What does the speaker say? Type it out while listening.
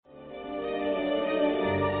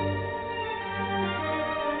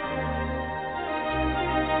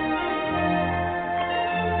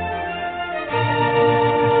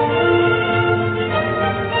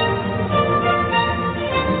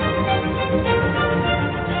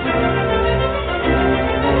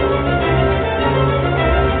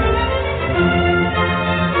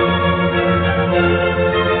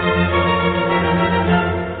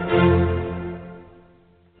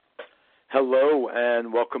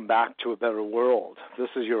welcome back to A Better World. This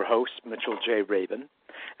is your host, Mitchell J. Rabin,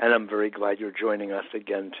 and I'm very glad you're joining us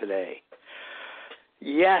again today.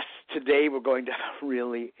 Yes, today we're going to have a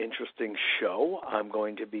really interesting show. I'm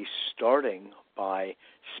going to be starting by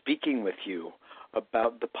speaking with you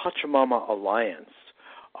about the Pachamama Alliance,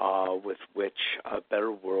 with which A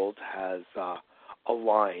Better World has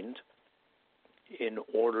aligned in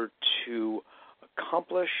order to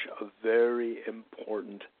accomplish a very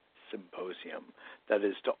important symposium. That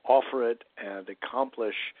is, to offer it and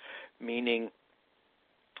accomplish, meaning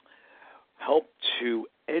help to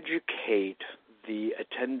educate the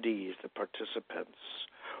attendees, the participants,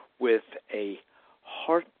 with a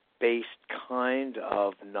heart-based kind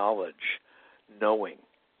of knowledge, knowing,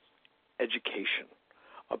 education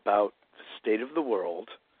about the state of the world,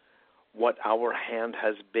 what our hand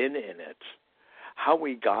has been in it, how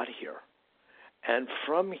we got here, and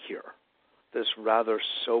from here, this rather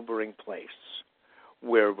sobering place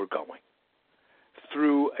where we're going.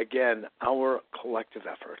 Through, again, our collective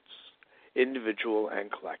efforts, individual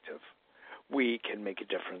and collective, we can make a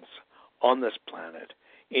difference on this planet,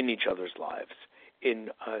 in each other's lives, in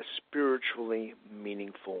a spiritually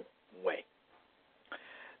meaningful way.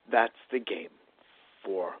 That's the game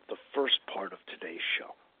for the first part of today's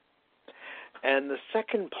show. And the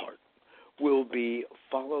second part will be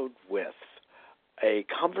followed with a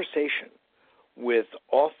conversation with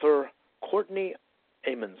author Courtney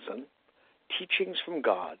Amundson, Teachings from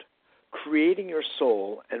God, Creating Your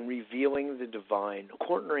Soul and Revealing the Divine.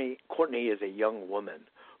 Courtney is a young woman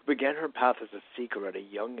who began her path as a seeker at a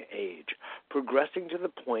young age, progressing to the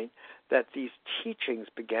point that these teachings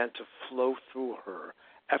began to flow through her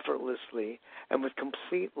effortlessly and with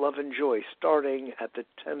complete love and joy, starting at the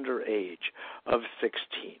tender age of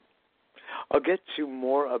 16. I'll get to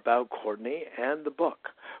more about Courtney and the book,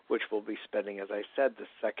 which we'll be spending, as I said, the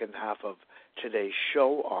second half of today's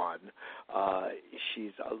show on.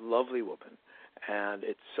 She's a lovely woman, and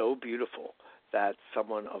it's so beautiful that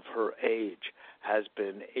someone of her age has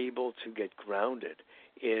been able to get grounded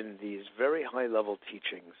in these very high-level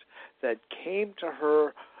teachings that came to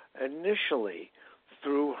her initially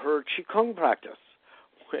through her Qigong practice,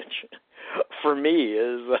 which for me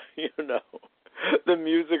is, the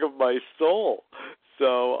music of my soul.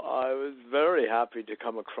 So I was very happy to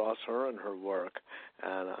come across her and her work,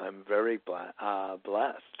 and I'm very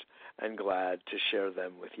blessed and glad to share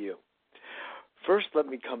them with you. First, let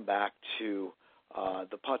me come back to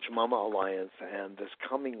the Pachamama Alliance and this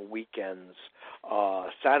coming weekend's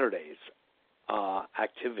Saturday's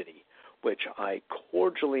activity, which I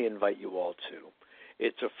cordially invite you all to.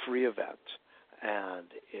 It's a free event, and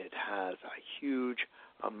it has a huge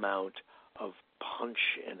amount of punch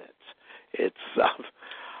in it. It's,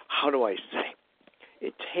 how do I say,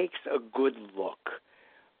 it takes a good look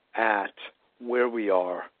at where we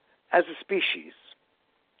are as a species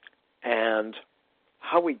and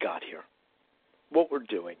how we got here, what we're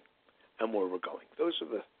doing, and where we're going. Those are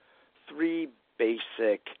the three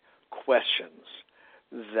basic questions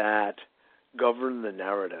that govern the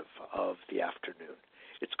narrative of the afternoon.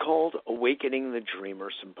 It's called Awakening the Dreamer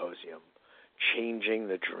Symposium, Changing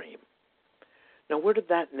the Dream. Now, where did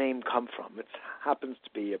that name come from? It happens to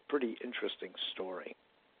be a pretty interesting story.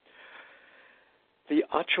 The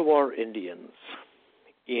Achuar Indians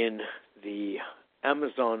in the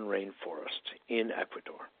Amazon rainforest in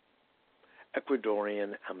Ecuador,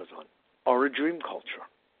 Ecuadorian Amazon, are a dream culture.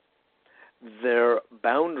 Their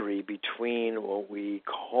boundary between what we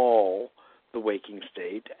call the waking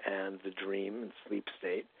state and the dream and sleep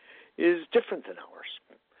state is different than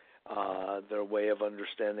ours. Their way of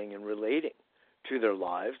understanding and relating to their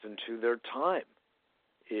lives and to their time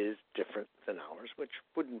is different than ours, which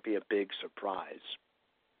wouldn't be a big surprise.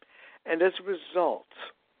 And as a result,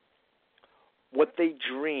 what they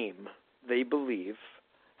dream, they believe,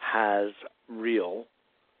 has real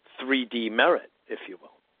 3D merit, if you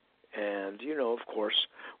will. And, of course,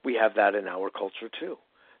 we have that in our culture too.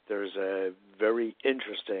 There's a very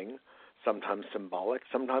interesting, sometimes symbolic,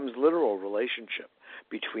 sometimes literal relationship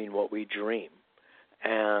between what we dream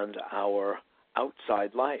and our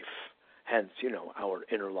outside life, hence, our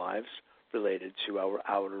inner lives related to our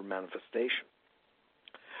outer manifestation.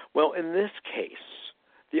 Well, in this case,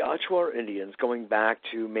 the Achuar Indians, going back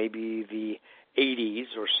to maybe the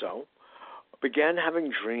 80s or so, began having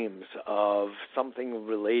dreams of something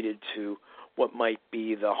related to what might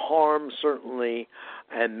be the harm, certainly,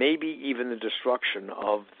 and maybe even the destruction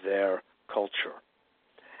of their culture.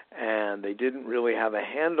 And they didn't really have a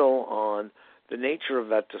handle on the nature of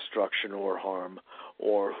that destruction or harm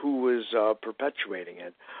or who was perpetuating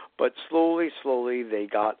it. But slowly, they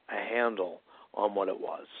got a handle on what it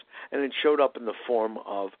was. And it showed up in the form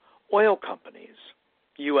of oil companies,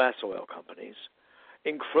 U.S. oil companies,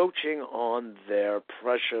 encroaching on their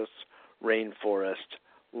precious rainforest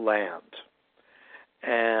land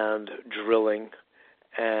and drilling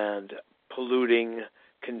and polluting,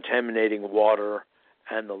 contaminating water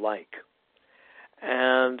and the like.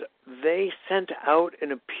 And they sent out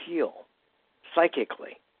an appeal,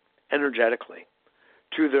 psychically, energetically,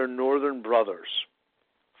 to their northern brothers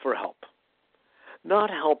for help. Not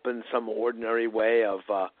help in some ordinary way of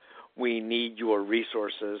we need your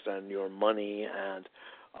resources and your money and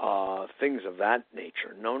things of that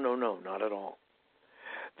nature. No, not at all.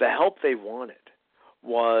 The help they wanted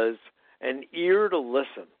was an ear to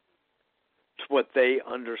listen to what they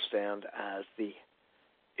understand as the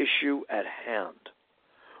issue at hand,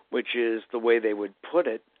 which is, the way they would put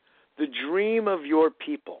it, the dream of your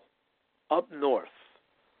people up north.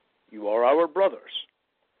 You are our brothers.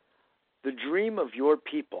 The dream of your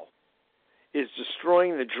people is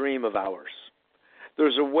destroying the dream of ours.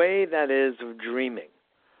 There's a way that is of dreaming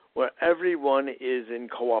where everyone is in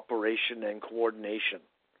cooperation and coordination,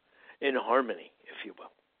 in harmony, if you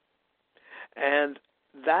will. And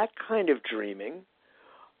that kind of dreaming,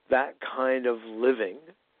 that kind of living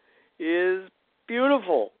is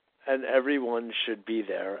beautiful, and everyone should be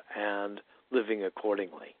there and living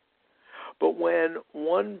accordingly. But when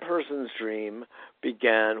one person's dream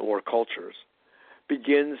began, or cultures,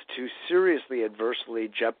 begins to seriously adversely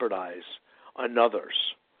jeopardize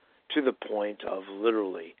another's to the point of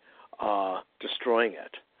literally destroying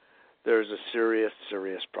it, there's a serious,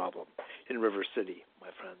 serious problem in River City, my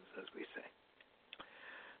friends, as we say.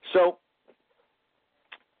 So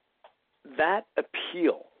that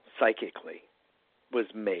appeal psychically was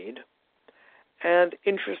made, and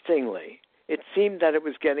interestingly, it seemed that it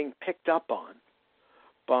was getting picked up on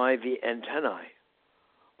by the antennae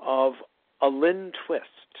of a Lynn Twist,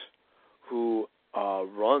 who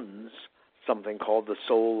runs something called the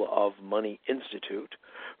Soul of Money Institute,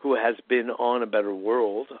 who has been on A Better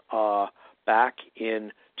World back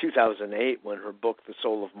in 2008 when her book, The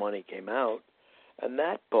Soul of Money, came out. And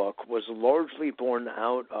that book was largely born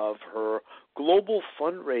out of her global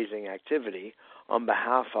fundraising activity on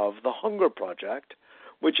behalf of the Hunger Project,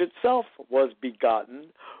 which itself was begotten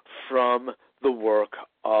from the work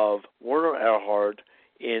of Werner Erhard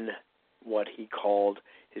in what he called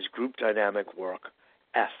his group dynamic work,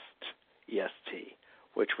 EST,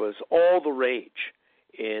 which was all the rage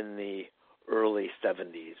in the early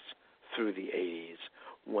 70s through the 80s,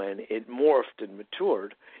 when it morphed and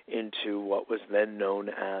matured into what was then known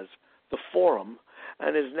as the Forum,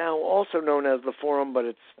 and is now also known as the Forum, but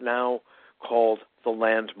it's now called the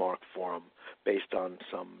Landmark Forum, based on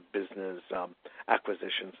some business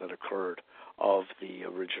acquisitions that occurred of the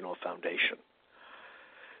original foundation.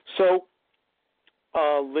 So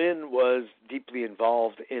Lynn was deeply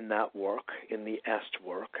involved in that work, in the EST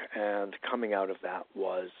work, and coming out of that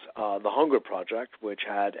was the Hunger Project, which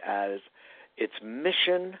had as its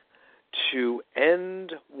mission to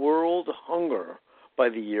end world hunger by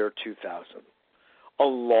the year 2000. A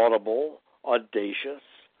laudable, audacious,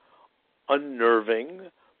 unnerving,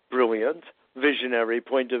 brilliant, visionary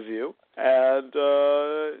point of view, and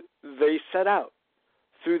they set out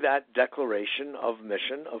through that declaration of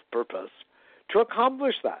mission, of purpose, to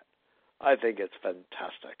accomplish that. I think it's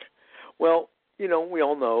fantastic. Well, we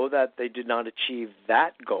all know that they did not achieve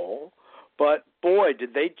that goal, but boy,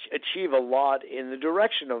 did they achieve a lot in the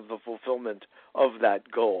direction of the fulfillment of that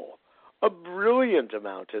goal. A brilliant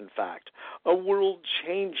amount, in fact, a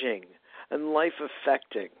world-changing and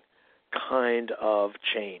life-affecting kind of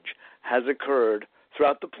change has occurred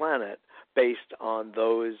throughout the planet based on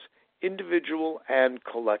those individual and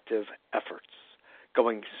collective efforts,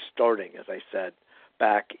 starting, as I said,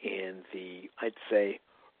 back in the, I'd say,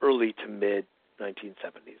 early to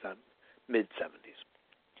mid-1970s, mid-70s.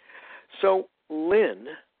 So Lynn,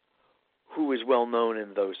 who is well known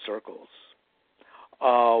in those circles,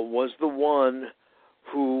 was the one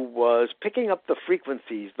who was picking up the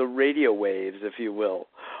frequencies, the radio waves, if you will,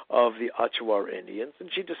 of the Achuar Indians, and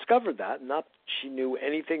she discovered that. Not that she knew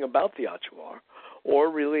anything about the Achuar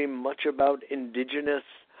or really much about indigenous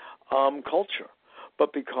culture,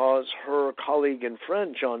 but because her colleague and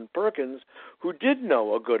friend, John Perkins, who did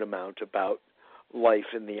know a good amount about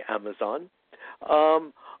life in the Amazon,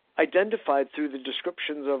 identified through the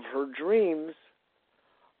descriptions of her dreams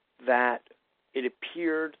that it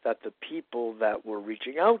appeared that the people that were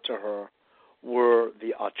reaching out to her were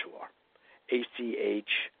the Achuar,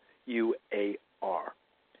 Achuar.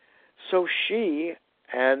 So she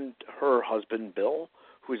and her husband, Bill,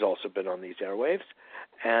 who's also been on these airwaves,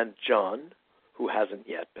 and John, who hasn't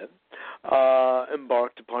yet been,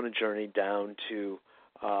 journey down to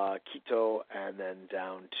Quito and then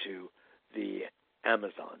down to the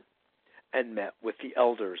Amazon and met with the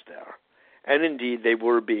elders there. And indeed, they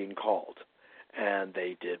were being called, and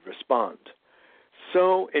they did respond.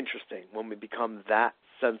 So interesting when we become that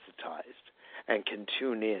sensitized and can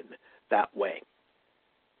tune in that way.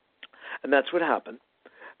 And that's what happened.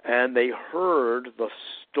 And they heard the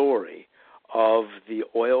story of the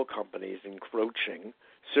oil companies encroaching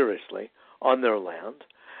seriously on their land,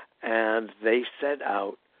 and they set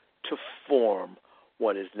out to form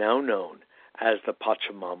what is now known as the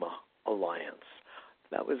Pachamama Alliance.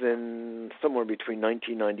 That was in somewhere between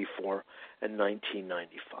 1994 and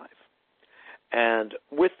 1995. And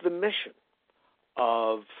with the mission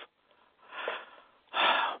of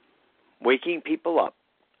waking people up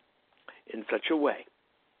in such a way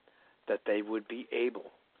that they would be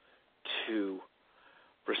able to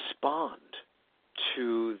respond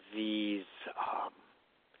to these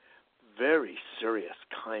very serious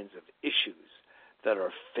kinds of issues that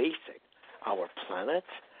are facing our planet,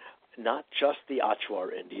 not just the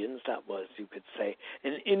Achuar Indians. That was, you could say,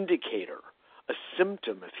 an indicator, a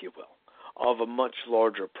symptom, if you will, of a much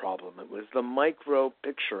larger problem. It was the micro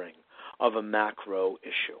picturing of a macro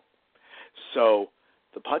issue. So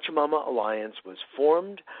the Pachamama Alliance was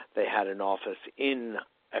formed. They had an office in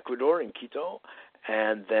Ecuador, in Quito,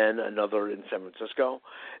 and then another in San Francisco.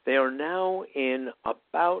 They are now in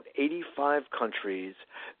about 85 countries.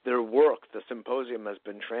 Their work, the symposium, has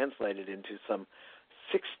been translated into some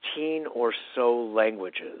 16 or so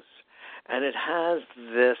languages, and it has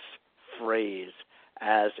this phrase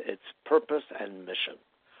as its purpose and mission.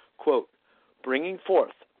 Quote, bringing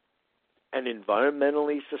forth an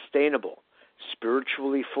environmentally sustainable,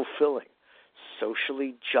 spiritually fulfilling,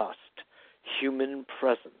 socially just human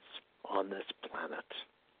presence on this planet.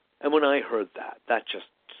 And when I heard that, that just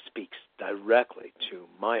speaks directly to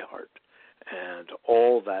my heart and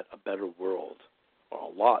all that a better world, or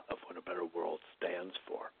a lot of what a better world stands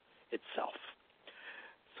for itself.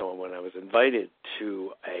 So when I was invited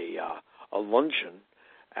to a luncheon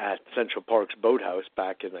at Central Park's Boathouse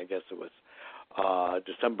back in, I guess it was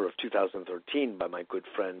December of 2013 by my good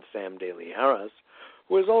friend Sam Daly Harris,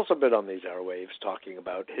 who has also been on these airwaves talking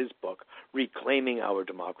about his book, Reclaiming Our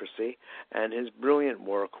Democracy, and his brilliant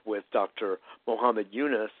work with Dr. Mohammed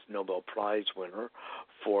Yunus, Nobel Prize winner,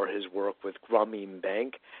 for his work with Grameen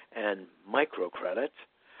Bank and microcredit,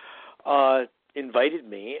 invited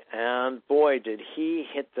me, and boy, did he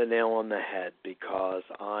hit the nail on the head, because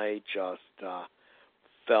I just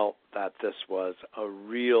felt that this was a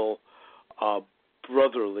real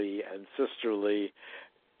brotherly and sisterly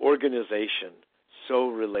organization, so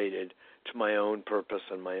related to my own purpose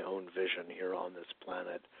and my own vision here on this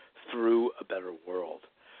planet through a better world.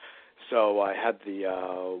 So I had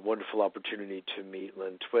the wonderful opportunity to meet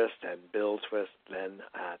Lynn Twist and Bill Twist then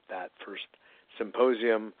at that first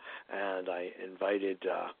symposium, and I invited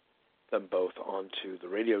them both onto the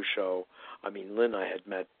radio show. I mean, Lynn I had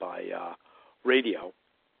met by radio,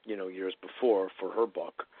 years before for her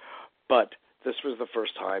book, but this was the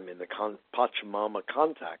first time in the Pachamama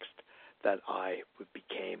context that I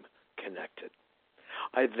became connected.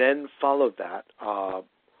 I then followed that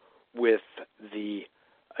with the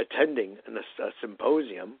attending a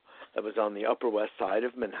symposium that was on the Upper West Side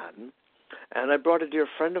of Manhattan, and I brought a dear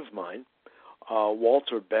friend of mine,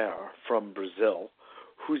 Walter Bear from Brazil,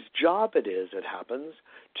 whose job it is, it happens,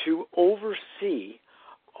 to oversee,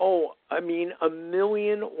 1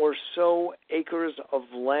 million or so acres of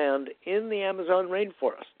land in the Amazon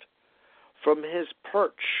rainforest from his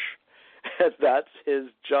perch. And that's his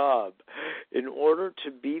job. In order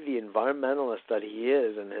to be the environmentalist that he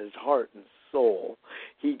is in his heart and soul,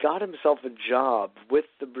 he got himself a job with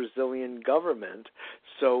the Brazilian government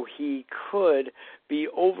so he could be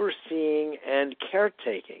overseeing and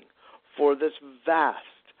caretaking for this vast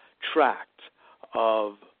tract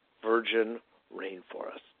of virgin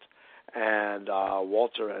rainforest. And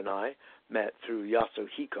Walter and I met through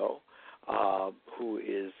Yasuhiko, who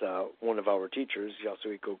is one of our teachers,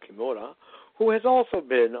 Yasuhiko Kimura, who has also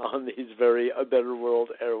been on these very A Better World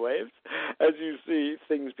airwaves. As you see,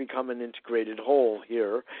 things become an integrated whole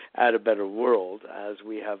here at A Better World, as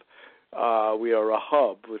we are a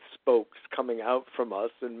hub with spokes coming out from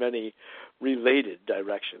us in many related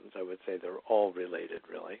directions. I would say they're all related,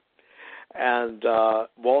 really. And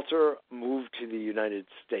Walter moved to the United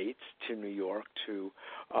States, to New York, to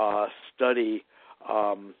study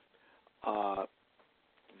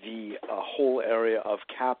the whole area of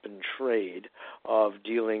cap and trade, of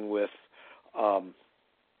dealing with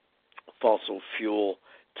fossil fuel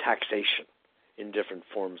taxation in different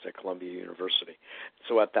forms at Columbia University.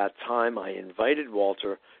 So at that time, I invited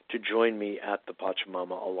Walter to join me at the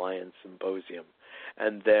Pachamama Alliance Symposium.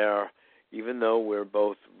 And there, even though we're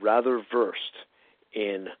both rather versed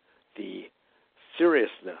in the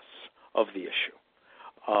seriousness of the issue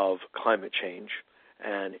of climate change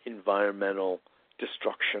and environmental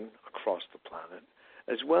destruction across the planet,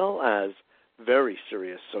 as well as very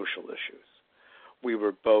serious social issues, we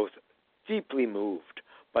were both deeply moved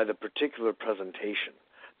by the particular presentation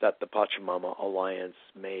that the Pachamama Alliance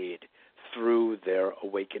made through their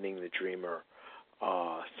Awakening the Dreamer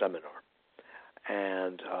seminar.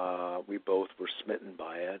 And we both were smitten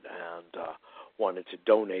by it and wanted to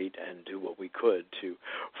donate and do what we could to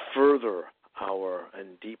further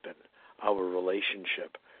and deepen our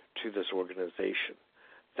relationship to this organization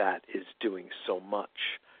that is doing so much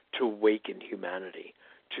to awaken humanity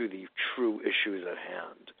to the true issues at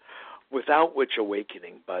hand, without which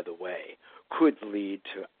awakening, by the way, could lead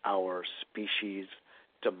to our species'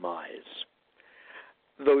 demise.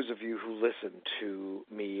 Those of you who listen to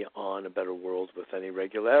me on A Better World with any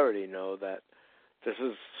regularity know that this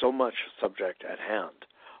is so much a subject at hand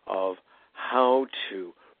of how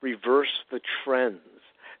to reverse the trends,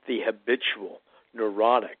 the habitual,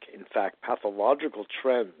 neurotic, in fact, pathological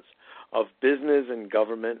trends of business and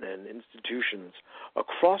government and institutions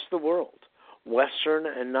across the world, Western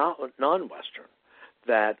and non-Western,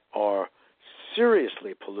 that are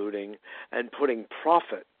seriously polluting and putting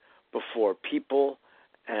profit before people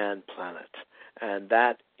and planet. And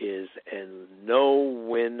that is a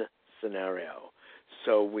no-win scenario.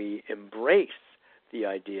 So we embrace the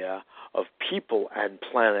idea of people and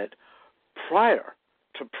planet prior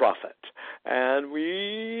to profit. And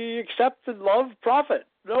we accept and love profit.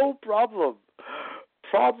 No problem.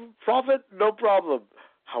 Profit, no problem.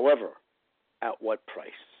 However, at what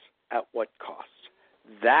price? At what cost?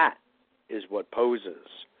 That is what poses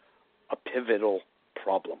a pivotal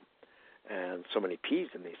problem. And so many P's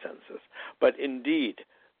in these sentences. But indeed,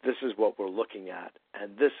 this is what we're looking at.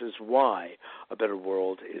 And this is why A Better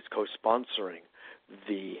World is co-sponsoring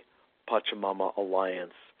the Pachamama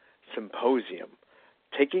Alliance Symposium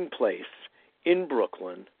taking place in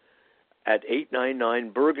Brooklyn at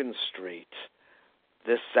 899 Bergen Street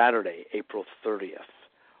this Saturday, April 30th,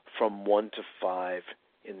 from 1 to 5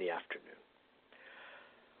 in the afternoon.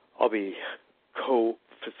 I'll be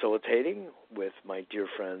co-facilitating with my dear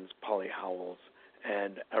friends Polly Howells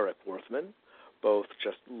and Eric Worthman, both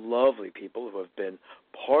just lovely people who have been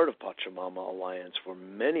part of Pachamama Alliance for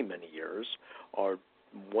many, many years, are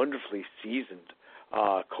wonderfully seasoned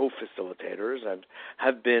co-facilitators and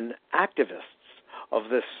have been activists of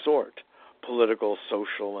this sort, political,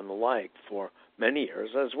 social, and the like, for many years,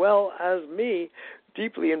 as well as me,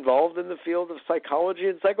 deeply involved in the field of psychology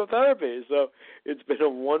and psychotherapy. So it's been a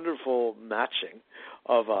wonderful matching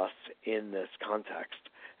of us in this context.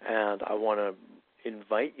 And I want to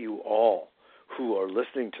invite you all who are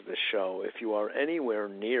listening to this show, if you are anywhere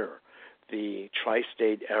near the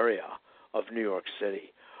tri-state area of New York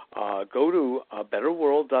City, go to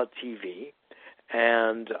betterworld.tv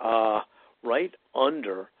and right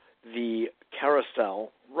under the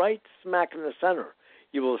carousel, right smack in the center,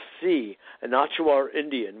 you will see a Nachuar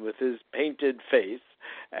Indian with his painted face,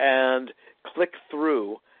 and click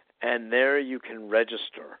through, and there you can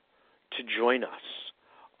register to join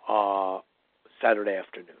us Saturday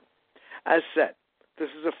afternoon. As said, this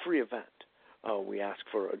is a free event. We ask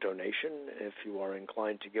for a donation if you are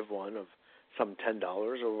inclined to give one of some $10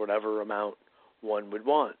 or whatever amount one would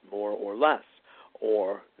want, more or less,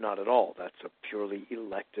 or not at all. That's a purely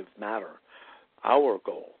elective matter. Our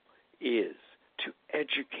goal is to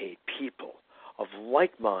educate people of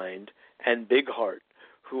like mind and big heart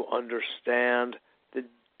who understand the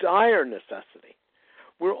dire necessity.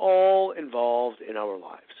 We're all involved in our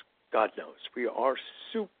lives. God knows. We are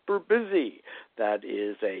super busy. That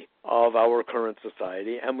is of our current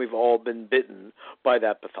society, and we've all been bitten by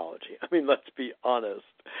that pathology. I mean, let's be honest.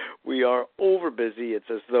 We are over busy. It's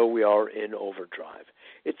as though we are in overdrive.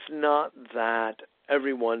 It's not that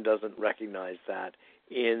everyone doesn't recognize that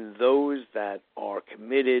in those that are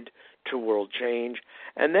committed to world change,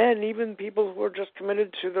 and then even people who are just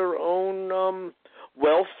committed to their own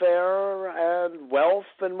welfare and wealth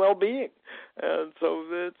and well-being. And so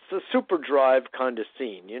it's a super drive kind of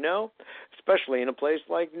scene, especially in a place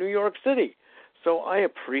like New York City. So I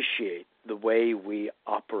appreciate the way we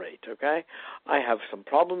operate, okay? I have some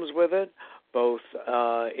problems with it, both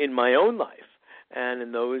in my own life and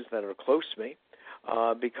in those that are close to me,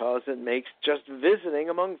 because it makes just visiting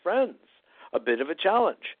among friends a bit of a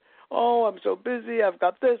challenge. Oh, I'm so busy, I've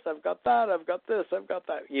got this, I've got that, I've got this, I've got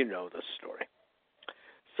that. You know the story.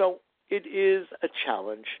 So it is a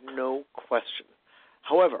challenge, no question.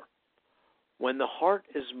 However, when the heart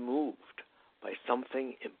is moved by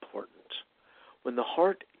something important, when the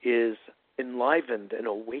heart is enlivened and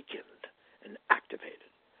awakened and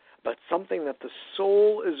activated about something that the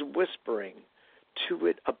soul is whispering to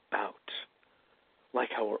it about, like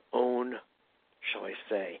our own, shall I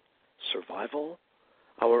say, survival,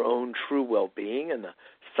 our own true well-being and the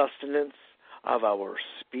sustenance of our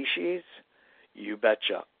species, you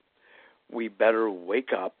betcha. We better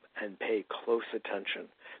wake up and pay close attention,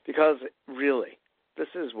 because really, this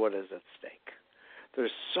is what is at stake.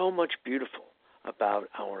 There's so much beautiful about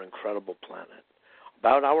our incredible planet,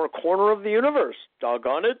 about our corner of the universe,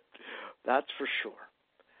 doggone it, that's for sure.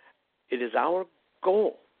 It is our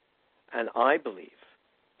goal, and I believe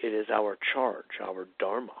it is our charge, our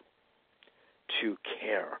dharma, to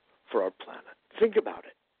care for our planet. Think about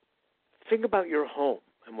it. Think about your home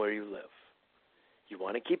and where you live. You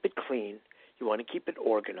want to keep it clean. You want to keep it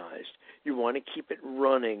organized. You want to keep it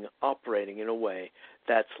running, operating in a way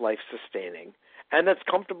that's life-sustaining and that's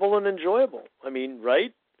comfortable and enjoyable. I mean,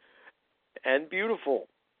 right? And beautiful.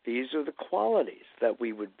 These are the qualities that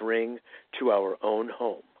we would bring to our own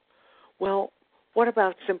home. Well, what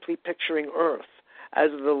about simply picturing Earth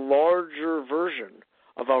as the larger version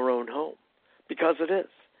of our own home? Because it is.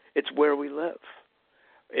 It's where we live.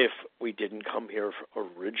 If we didn't come here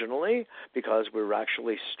originally because we're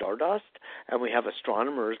actually stardust and we have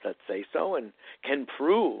astronomers that say so and can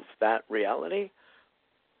prove that reality,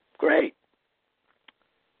 great.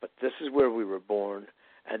 But this is where we were born,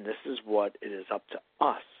 and this is what it is up to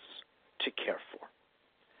us to care for.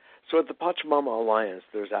 So at the Pachamama Alliance,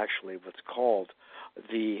 there's actually what's called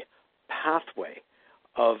the pathway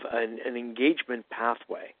of an engagement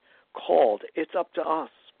pathway called It's Up to Us.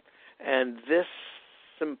 And this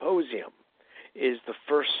symposium is the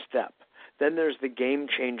first step. Then there's the Game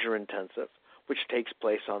Changer Intensive, which takes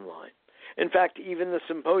place online. In fact, even the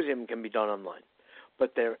symposium can be done online.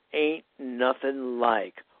 But there ain't nothing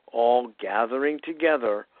like all gathering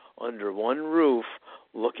together under one roof,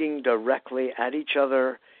 looking directly at each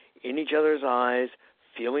other, in each other's eyes,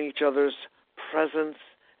 feeling each other's presence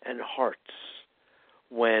and hearts.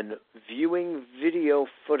 When viewing video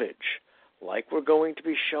footage, like we're going to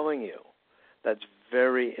be showing you, that's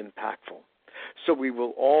very impactful. So we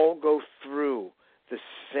will all go through the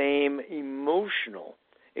same emotional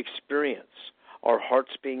experience, our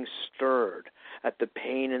hearts being stirred at the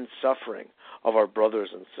pain and suffering of our brothers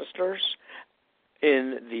and sisters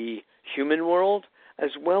in the human world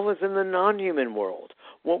as well as in the non-human world.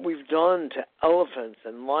 What we've done to elephants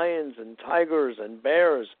and lions and tigers and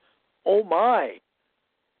bears, oh my!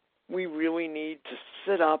 We really need to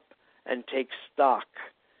sit up and take stock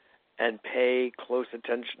and pay close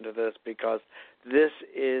attention to this, because this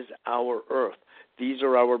is our earth. These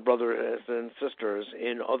are our brothers and sisters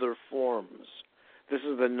in other forms. This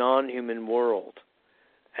is the non-human world,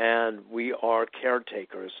 and we are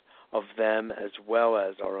caretakers of them as well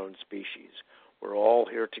as our own species. We're all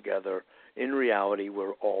here together. In reality,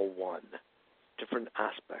 we're all one. Different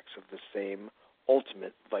aspects of the same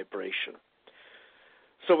ultimate vibration.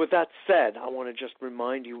 So with that said, I want to just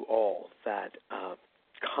remind you all that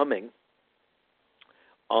coming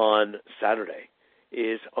on Saturday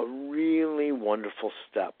is a really wonderful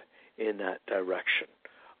step in that direction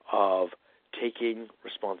of taking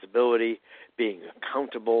responsibility, being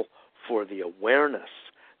accountable for the awareness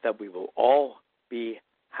that we will all be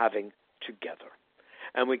having together.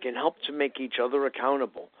 And we can help to make each other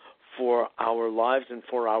accountable for our lives and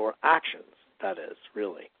for our actions, that is,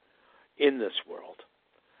 really, in this world,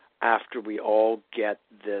 after we all get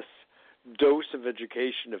this dose of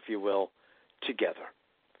education, if you will, together.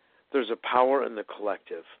 There's a power in the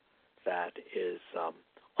collective that is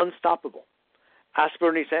unstoppable. Ask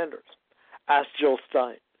Bernie Sanders. Ask Jill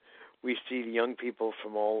Stein. We see the young people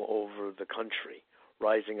from all over the country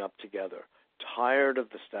rising up together, tired of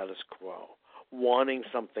the status quo, wanting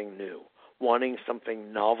something new, wanting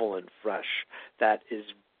something novel and fresh that is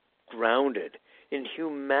grounded in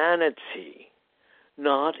humanity,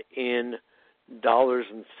 not in dollars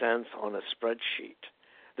and cents on a spreadsheet.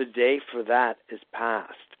 The day for that is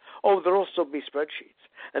past. Oh, there will still be spreadsheets,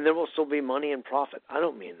 and there will still be money and profit. I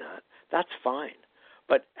don't mean that. That's fine.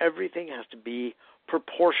 But everything has to be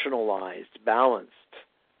proportionalized, balanced,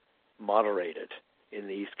 moderated in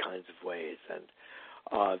these kinds of ways.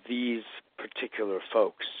 And these particular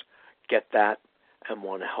folks get that and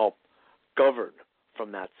want to help govern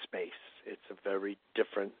from that space. It's a very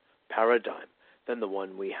different paradigm than the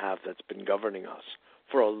one we have that's been governing us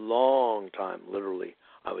for a long time, literally,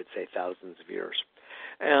 I would say thousands of years.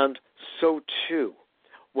 And so, too,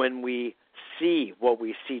 when we see what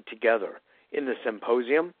we see together in the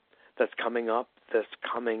symposium that's coming up this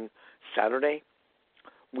coming Saturday.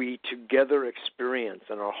 We together experience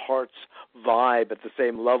and our hearts vibe at the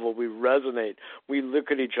same level. We resonate. We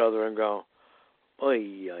look at each other and go,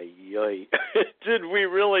 oy, oy, oy. Did we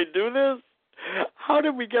really do this? How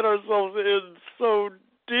did we get ourselves in so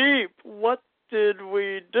deep? What did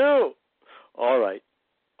we do? All right.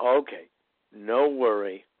 Okay. No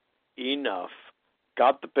worry. Enough.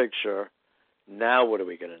 Got the picture. Now what are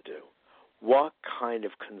we going to do? What kind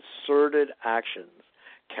of concerted actions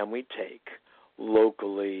can we take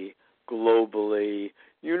locally, globally,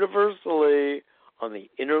 universally on the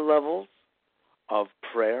inner levels of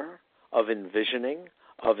prayer, of envisioning,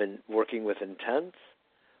 of working with intent,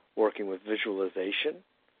 working with visualization,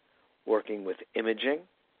 working with imaging,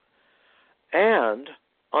 and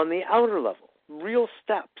on the outer level, real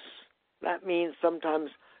steps. That means sometimes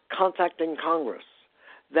contacting Congress.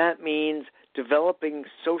 That means developing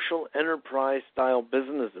social enterprise-style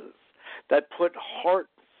businesses that put heart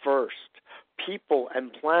first, people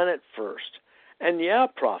and planet first. And yeah,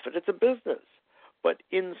 profit, it's a business, but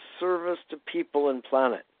in service to people and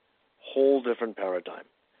planet. Whole different paradigm.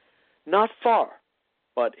 Not far,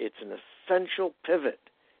 but it's an essential pivot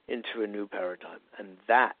into a new paradigm, and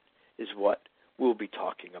that is what we'll be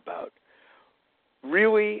talking about.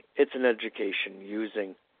 Really, it's an education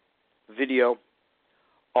using video.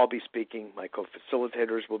 I'll be speaking. My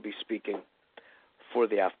co-facilitators will be speaking for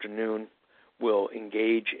the afternoon. We'll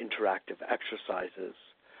engage interactive exercises.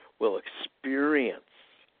 We'll experience,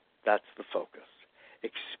 that's the focus,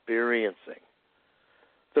 experiencing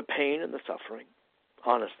the pain and the suffering,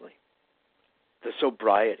 honestly, the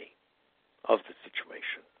sobriety of the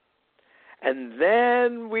situation. And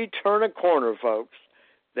then we turn a corner, folks.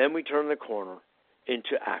 Then we turn the corner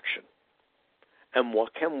into action. And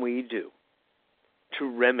what can we do to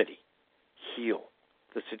remedy, heal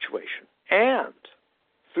the situation? And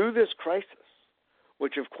through this crisis,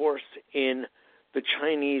 which of course in the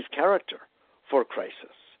Chinese character for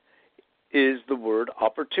crisis is the word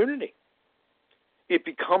opportunity. It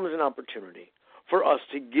becomes an opportunity for us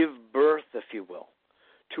to give birth, if you will,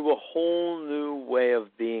 to a whole new way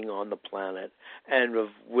of being on the planet and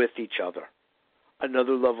with each other.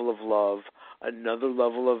 Another level of love, another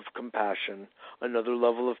level of compassion, another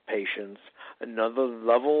level of patience, another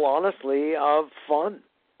level, honestly, of fun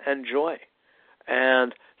and joy.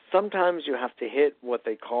 And sometimes you have to hit what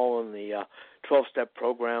they call in the 12-step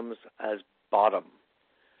programs as bottom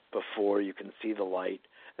before you can see the light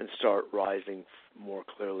and start rising more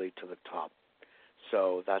clearly to the top.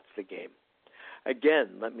 So that's the game.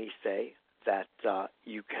 Again, let me say that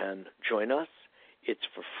you can join us. It's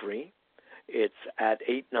for free. It's at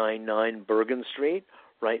 899 Bergen Street,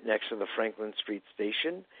 right next to the Franklin Street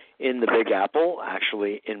Station in the Big Apple,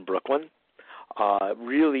 actually in Brooklyn.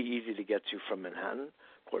 Really easy to get to from Manhattan.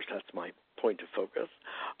 Of course, that's my point of focus.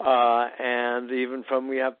 And even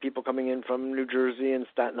we have people coming in from New Jersey and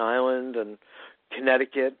Staten Island and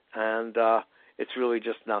Connecticut, and it's really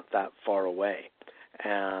just not that far away.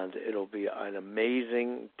 And it'll be an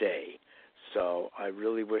amazing day. So I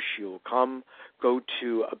really wish you'll come. Go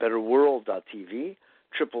to abetterworld.tv,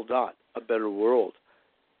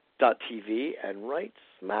 abetterworld.tv, and right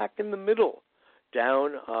smack in the middle,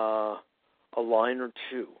 down a line or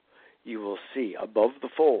two, you will see, above the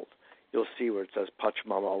fold, you'll see where it says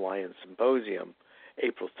Pachamama Alliance Symposium,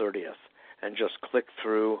 April 30th. And just click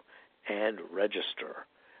through and register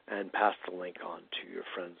and pass the link on to your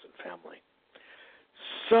friends and family.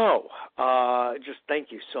 So, just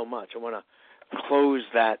thank you so much. I want to close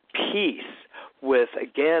that piece with,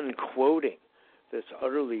 again, quoting this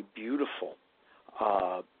utterly beautiful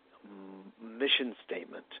mission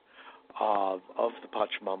statement of the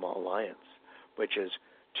Pachamama Alliance, which is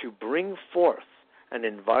to bring forth an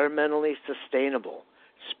environmentally sustainable,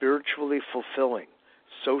 spiritually fulfilling,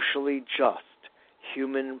 socially just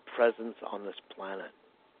human presence on this planet.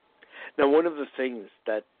 Now, one of the things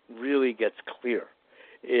that really gets clear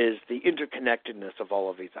is the interconnectedness of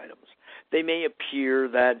all of these items. They may appear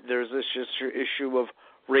that there's this issue of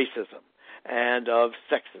racism and of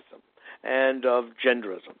sexism and of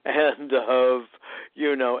genderism and of,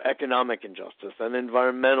 economic injustice and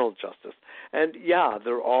environmental justice. And yeah,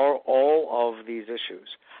 there are all of these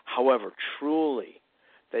issues. However, truly,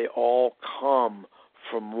 they all come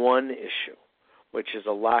from one issue, which is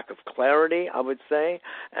a lack of clarity, I would say,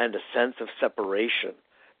 and a sense of separation,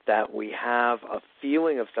 that we have a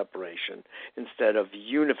feeling of separation instead of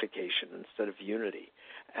unification, instead of unity.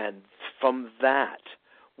 And from that,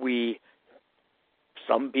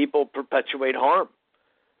 some people perpetuate harm.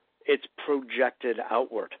 It's projected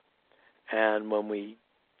outward. And when we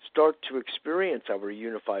start to experience our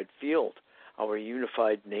unified field, our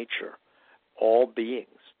unified nature, all beings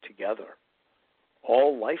together,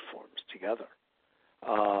 all life forms together.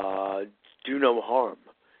 Do no harm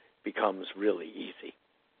becomes really easy.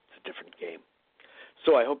 It's a different game.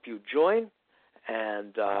 So I hope you join,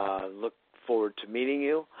 and look forward to meeting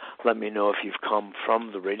you. Let me know if you've come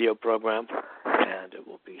from the radio program, and it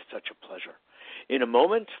will be such a pleasure. In a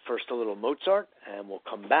moment, first a little Mozart, and we'll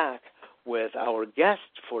come back with our guest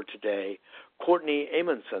for today, Courtney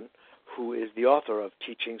Amundson, who is the author of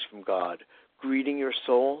Teachings from God, Greeting Your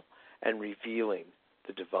Soul and Revealing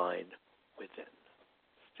the Divine Within.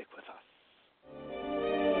 Stick with us.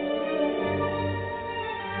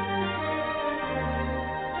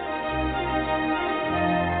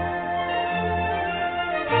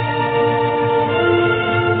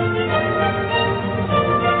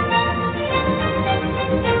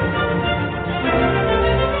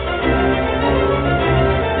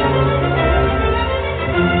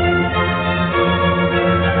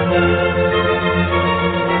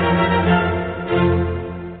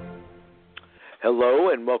 Hello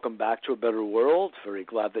and welcome back to A Better World. Very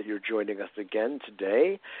glad that you're joining us again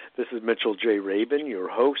today. This is Mitchell J. Rabin, your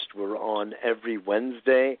host. We're on every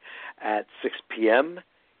Wednesday at 6 p.m.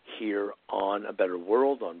 here on A Better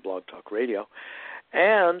World on Blog Talk Radio.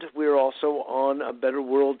 And we're also on A Better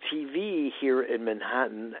World TV here in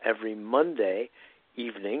Manhattan every Monday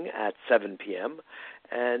evening at 7 p.m.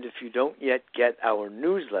 And if you don't yet get our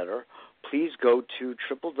newsletter, please go to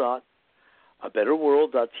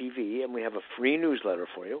abetterworld.tv, and we have a free newsletter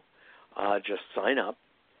for you. Just sign up,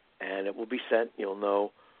 and it will be sent. You'll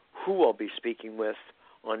know who I'll be speaking with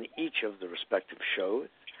on each of the respective shows,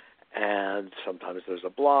 and sometimes there's a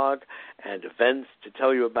blog and events to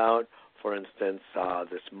tell you about. For instance,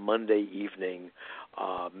 this Monday evening,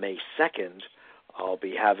 May 2nd, I'll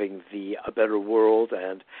be having the A Better World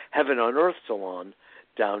and Heaven on Earth Salon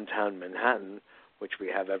downtown Manhattan, which we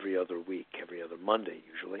have every other week, every other Monday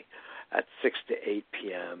usually, at 6 to 8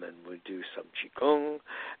 p.m., and we do some Qigong,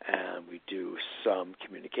 and we do some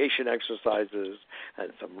communication exercises,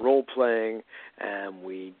 and some role-playing, and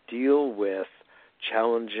we deal with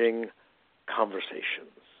challenging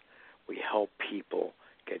conversations. We help people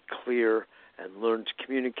get clear and learn to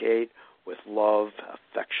communicate with love,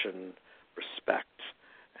 affection, respect,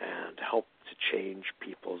 and help to change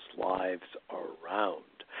people's lives around.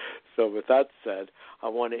 So with that said, I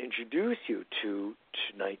want to introduce you to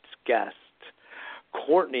tonight's guest,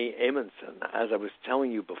 Courtney Amundson. As I was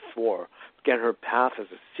telling you before, began her path as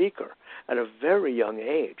a seeker at a very young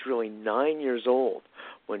age, really 9 years old,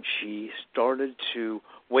 when she started to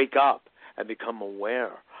wake up and become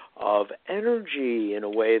aware of energy in a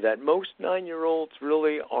way that most 9-year-olds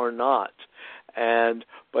really are not. And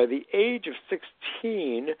by the age of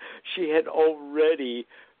 16, she had already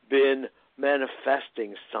been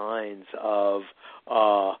manifesting signs of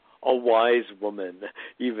a wise woman,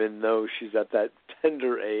 even though she's at that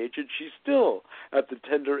tender age, and she's still at the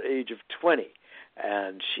tender age of 20.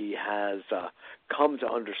 And she has come to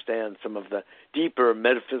understand some of the deeper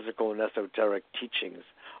metaphysical and esoteric teachings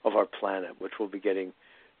of our planet, which we'll be getting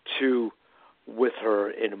to with her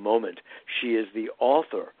in a moment. She is the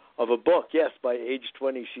author of a book. Yes, by age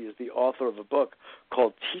 20, she is the author of a book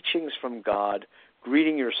called Teachings from God,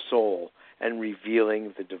 Greeting Your Soul and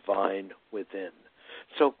Revealing the Divine Within.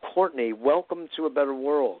 So, Courtney, welcome to A Better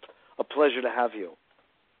World. A pleasure to have you.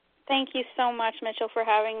 Thank you so much, Mitchell, for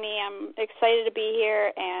having me. I'm excited to be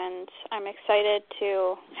here, and I'm excited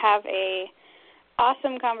to have a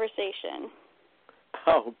awesome conversation.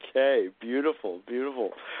 Okay, beautiful,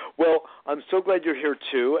 beautiful. Well, I'm so glad you're here,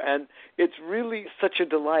 too, and it's really such a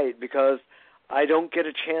delight because I don't get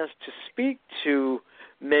a chance to speak to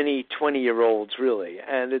many 20-year-olds, really,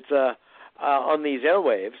 and it's on these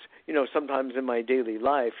airwaves, you know, sometimes in my daily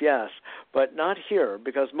life, yes, but not here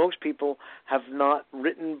because most people have not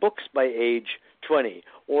written books by age 20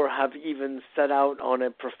 or have even set out on a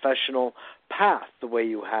professional path the way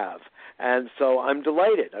you have. And so I'm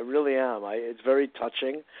delighted. I really am. It's very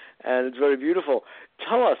touching and it's very beautiful.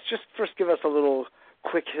 Tell us, just first give us a little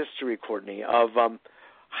quick history, Courtney, of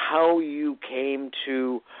how you came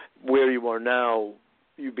to where you are now.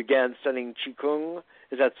 You began studying Qigong.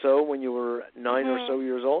 Is that so, when you were 9 or so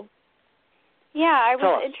years old? Yeah, I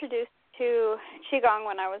was introduced to Qigong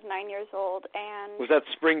when I was 9 years old. And was that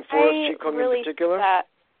Spring Forest Qigong in particular?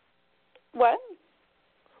 What?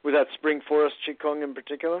 Was that Spring Forest Qigong in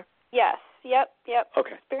particular? Yes, yep.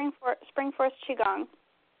 Okay. Spring Forest Qigong.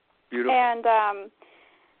 Beautiful. And,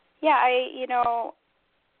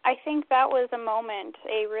 I think that was a moment,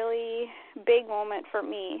 a really big moment for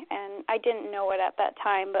me, and I didn't know it at that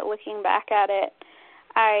time, but looking back at it,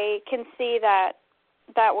 I can see that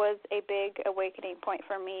was a big awakening point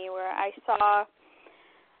for me, where I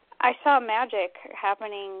saw magic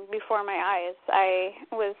happening before my eyes. I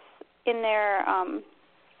was in there.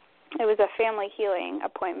 It was a family healing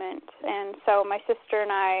appointment, and so my sister and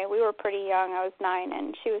I, we were pretty young. I was 9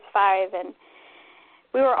 and she was 5, and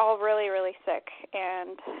we were all really, really sick,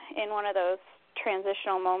 and in one of those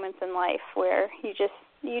transitional moments in life where you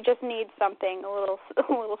just need something, a little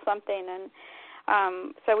something, and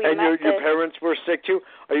so we met. And your parents were sick too?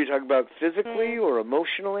 Are you talking about physically or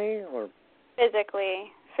emotionally or?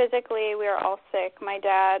 Physically, we were all sick. My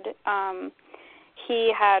dad,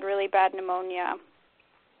 he had really bad pneumonia.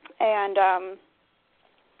 And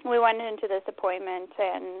we went into this appointment,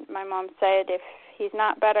 and my mom said, if he's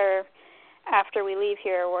not better after we leave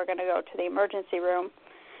here, we're going to go to the emergency room.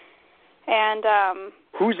 And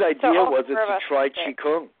whose idea was it to try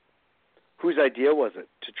Qigong? Whose idea was it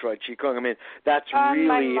to try Qigong? I mean, that's really...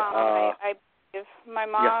 My mom, I believe. My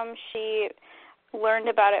mom, she learned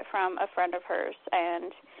about it from a friend of hers.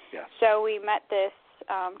 And so we met this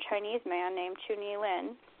Chinese man named Chuni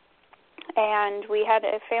Lin. And we had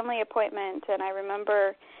a family appointment, and I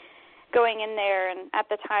remember going in there, and at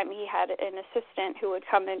the time he had an assistant who would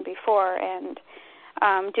come in before and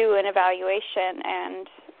do an evaluation. And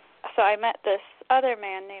so I met this other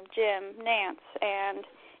man named Jim Nance, and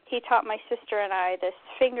he taught my sister and I this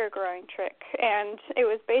finger-growing trick. And it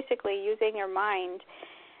was basically using your mind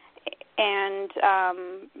and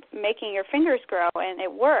making your fingers grow, and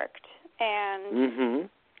it worked. And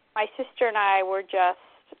my sister and I were just,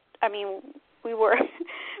 we were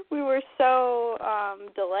so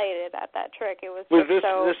delighted at that trick. It was this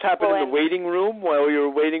happened in the waiting room while you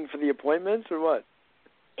were waiting for the appointments, or what?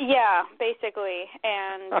 Yeah, basically.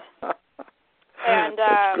 And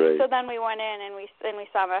so then we went in and we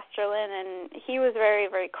saw Master Lin, and he was very,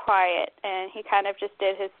 very quiet, and he kind of just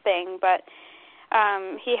did his thing, but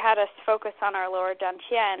he had us focus on our lower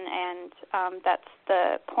dantian, and that's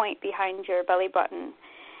the point behind your belly button.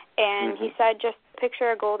 And he said, just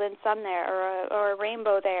picture a golden sun there or a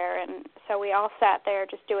rainbow there. And so we all sat there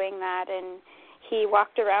just doing that. And he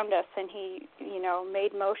walked around us, and he,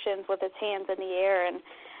 made motions with his hands in the air. And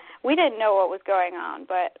we didn't know what was going on,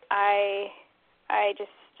 but I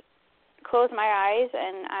just closed my eyes,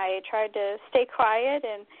 and I tried to stay quiet.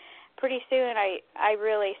 And pretty soon I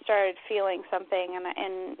really started feeling something.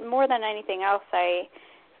 And more than anything else, I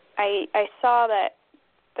saw that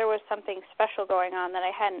there was something special going on that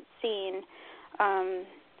I hadn't seen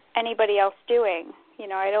anybody else doing.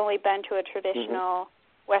 I'd only been to a traditional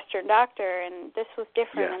Western doctor, and this was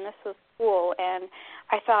different, and this was cool. And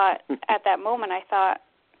I thought, at that moment, I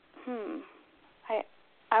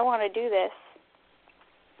want to do this.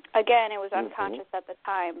 Again, it was unconscious at the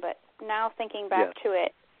time, but now thinking back to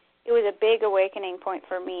it, it was a big awakening point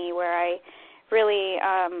for me, where I really,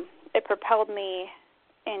 it propelled me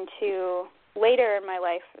into... Later in my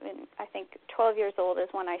life, I think 12 years old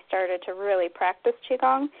is when I started to really practice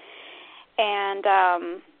Qigong. And I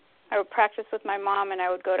would practice with my mom, and I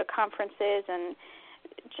would go to conferences. And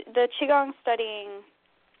the Qigong studying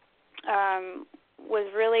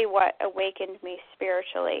was really what awakened me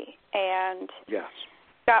spiritually and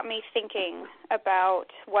got me thinking about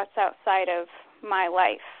what's outside of my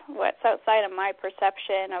life, what's outside of my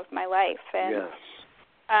perception of my life. And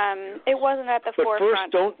it wasn't at the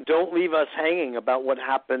forefront. But first, don't leave us hanging about what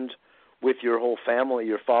happened with your whole family,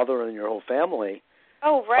 your father and your whole family.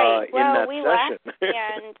 Oh, right. Well, we session. left,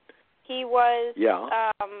 and he was he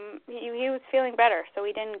was feeling better, so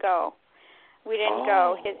we didn't go.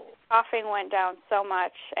 Go. His coughing went down so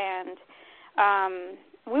much, and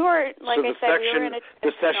we were, like I said, we were in a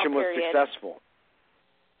the session was period. successful.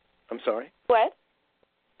 I'm sorry? What?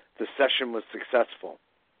 The session was successful.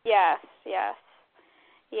 Yes.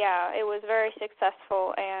 Yeah, it was very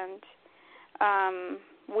successful, and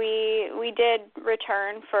we did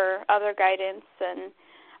return for other guidance, and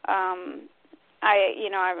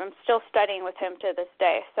I'm still studying with him to this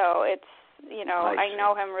day. So it's I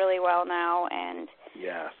know him really well now, and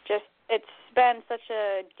just it's been such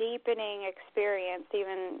a deepening experience,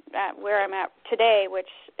 even at where I'm at today, which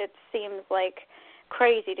it seems like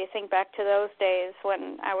crazy to think back to those days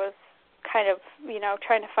when I was kind of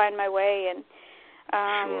trying to find my way and.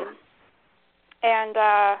 And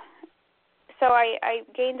so I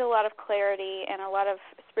gained a lot of clarity and a lot of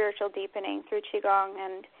spiritual deepening through Qigong,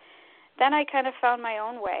 and then I kind of found my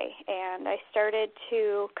own way, and I started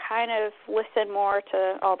to kind of listen more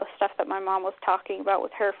to all the stuff that my mom was talking about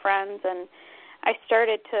with her friends, and I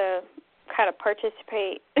started to kind of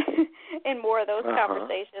participate in more of those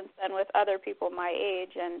conversations than with other people my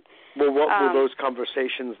age. And well, what were those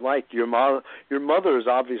conversations like? Your mother is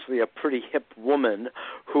obviously a pretty hip woman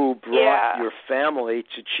who brought your family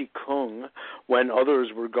to Qigong when others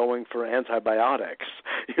were going for antibiotics.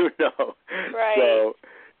 Right. So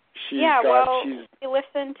she's we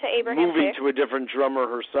listened to Abraham moving Hicks. to a different drummer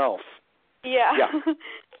herself. Yeah.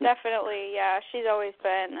 Definitely, yeah. She's always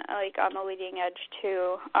been like on the leading edge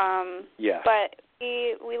too. But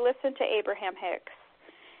we listened to Abraham Hicks,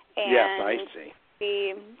 and yes, I see.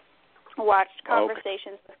 We watched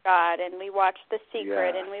Conversations with God, and we watched The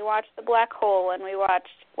Secret, and we watched The Black Hole, and we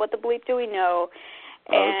watched What the Bleep Do We Know?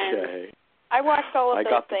 And I watched all of those things.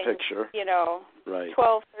 I got the picture.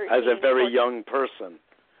 12, 13. As a very 14. young person.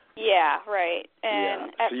 Yeah, right.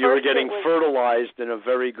 And so you were getting fertilized in a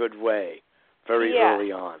very good way. Very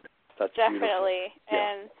early on. That's definitely. Beautiful.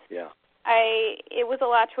 And it was a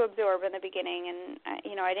lot to absorb in the beginning, and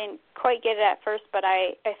I didn't quite get it at first, but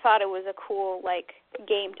I thought it was a cool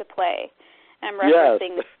game to play. I'm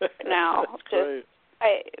referencing this now.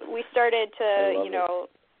 We started to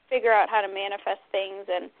figure out how to manifest things,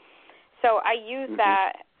 and so I used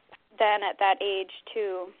that then at that age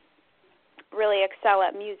to really excel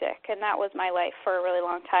at music, and that was my life for a really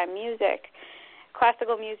long time.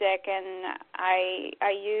 Classical music, and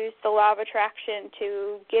I used the law of attraction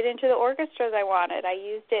to get into the orchestras I wanted. I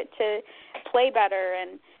used it to play better,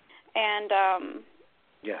 and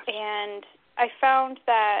I found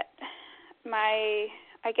that my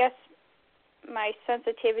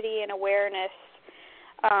sensitivity and awareness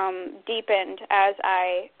deepened as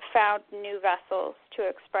I found new vessels to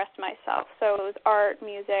express myself. So it was art,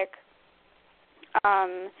 music,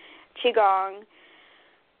 qigong,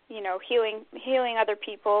 healing other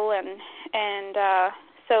people, and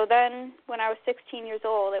so then when I was 16 years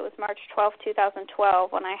old, it was March 12,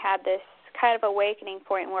 2012, when I had this kind of awakening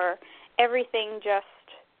point where everything just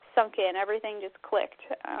sunk in, everything just clicked,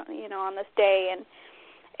 on this day,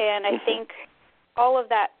 and I think all of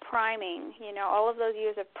that priming, all of those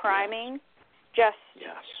years of priming, just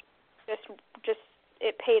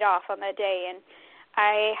it paid off on that day, and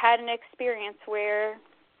I had an experience where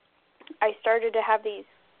I started to have these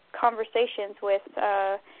conversations with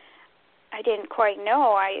I didn't quite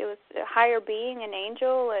know. It was a higher being, an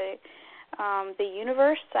angel, the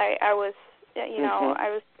universe. I was I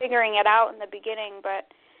was figuring it out in the beginning, but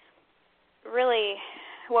really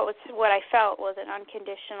what I felt was an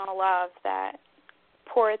unconditional love that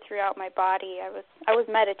poured throughout my body. I was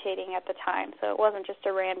meditating at the time, so it wasn't just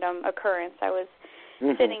a random occurrence. I was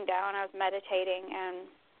sitting down, I was meditating, and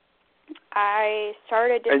I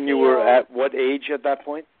started to And you were at what age at that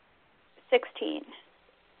point? 16.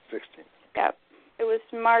 16. Yep. It was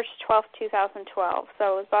March 12th, 2012, so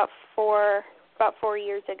it was about 4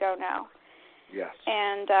 years ago now. Yes.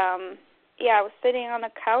 And I was sitting on the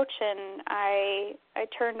couch, and I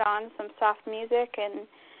turned on some soft music and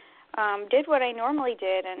did what I normally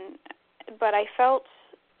did, but I felt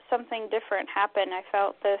something different happen. I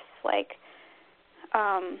felt this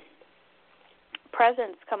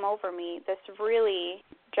presence come over me, this really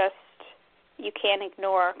just you can't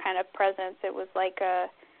ignore kind of presence. It was like it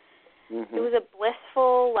was a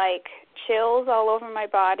blissful, chills all over my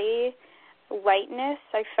body, lightness.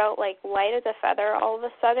 I felt light as a feather all of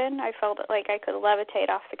a sudden. I felt like I could levitate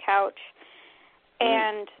off the couch.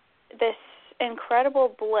 And this incredible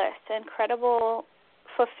bliss, incredible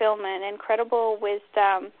fulfillment, incredible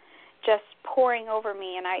wisdom just pouring over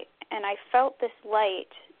me, and I felt this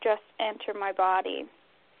light just enter my body,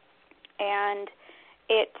 and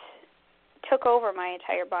it took over my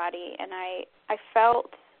entire body, and I felt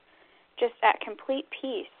just at complete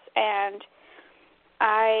peace, and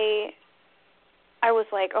I was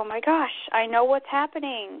like, oh my gosh, I know what's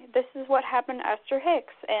happening. This is what happened to Esther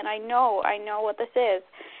Hicks, and I know what this is,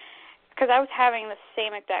 because I was having the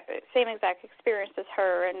same exact experience as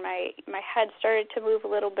her, and my head started to move a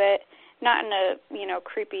little bit, not in a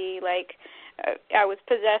creepy I was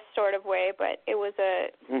possessed sort of way, but it was a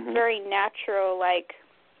very natural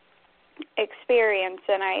experience,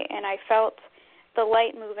 and I felt the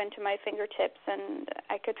light move into my fingertips, and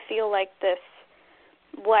I could feel this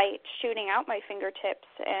light shooting out my fingertips,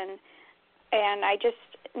 and I just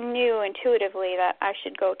knew intuitively that I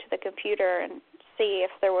should go to the computer and see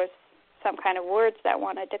if there was some kind of words that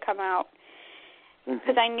wanted to come out,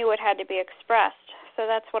 because I knew it had to be expressed. So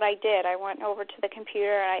that's what I did. I went over to the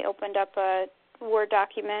computer, and I opened up a Word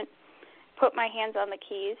document, put my hands on the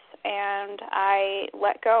keys, and I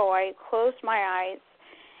let go. I closed my eyes,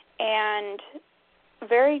 and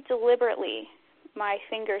very deliberately my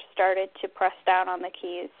fingers started to press down on the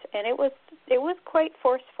keys, and it was quite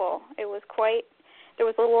forceful. There was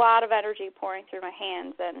a lot of energy pouring through my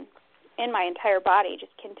hands and in my entire body,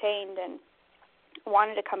 just contained and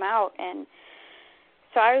wanted to come out. And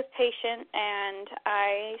so I was patient, and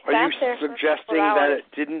I sat there for a couple hours. Are you suggesting that it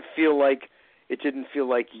didn't feel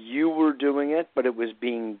like you were doing it, but it was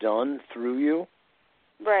being done through you?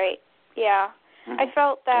 Right. Yeah. Mm-hmm. I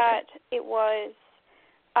felt that it was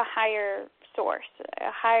a higher source,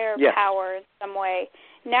 a higher power in some way.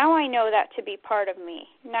 Now I know that to be part of me.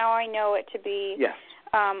 Now I know it to be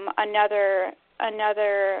another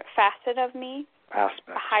facet of me, a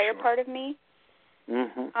higher part of me.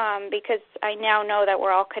 Mm-hmm. Because I now know that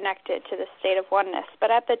we're all connected to the state of oneness.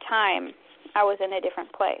 But at the time, I was in a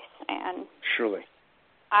different place, and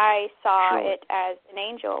I saw it as an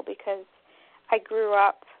angel because I grew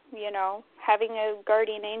up, having a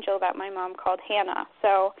guardian angel that my mom called Hannah.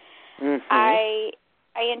 So I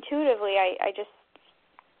intuitively, I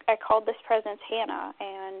called this presence Hannah,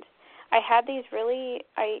 and I had these really,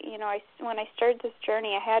 when I started this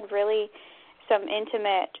journey, I had really some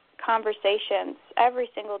intimate conversations every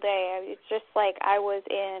single day. It's just like I was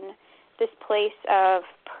in this place of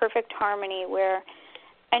perfect harmony where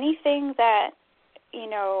anything that,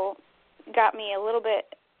 got me a little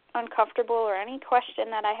bit uncomfortable, or any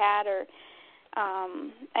question that I had, or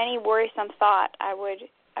any worrisome thought, I would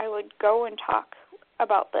go and talk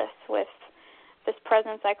about this with this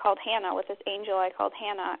presence I called Hannah, with this angel I called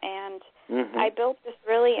Hannah, and I built this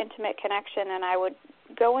really intimate connection, and I would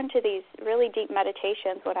go into these really deep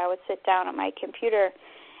meditations when I would sit down at my computer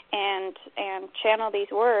and channel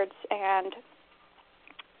these words, and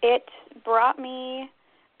it brought me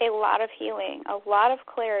a lot of healing, a lot of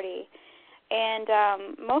clarity, and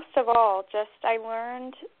most of all, just I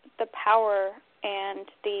learned the power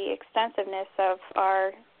and the extensiveness of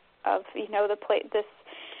this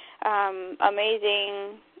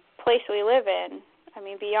amazing place we live in. I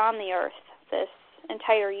mean, beyond the earth, this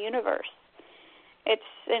entire universe. It's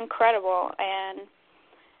incredible, and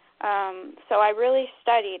so I really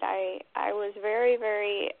studied. I was very,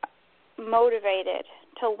 very motivated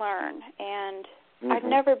to learn, and I've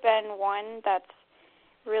never been one that's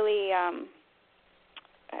really,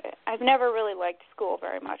 I've never really liked school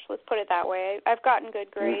very much. Let's put it that way. I've gotten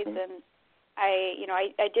good grades, and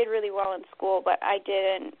I did really well in school, but I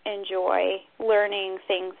didn't enjoy learning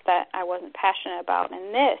things that I wasn't passionate about,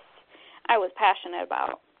 and this I was passionate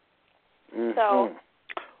about. So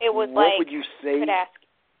it was what would you say? Could ask.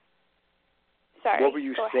 Sorry. What were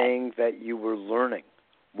you saying that you were learning?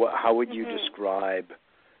 How would you describe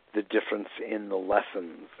the difference in the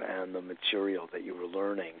lessons and the material that you were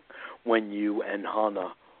learning when you and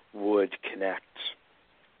Hannah would connect?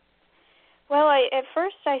 Well, at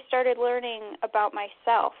first I started learning about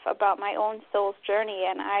myself, about my own soul's journey,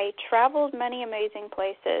 and I traveled many amazing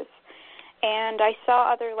places, and I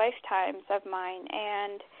saw other lifetimes of mine,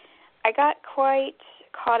 and I got quite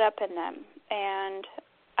caught up in them, and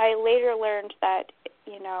I later learned that,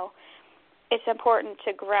 it's important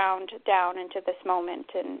to ground down into this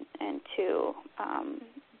moment and to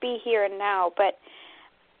be here and now. But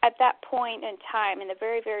at that point in time, in the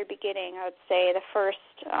very, very beginning, I would say the first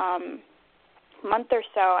month or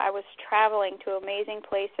so, I was traveling to amazing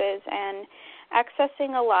places and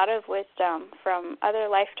accessing a lot of wisdom from other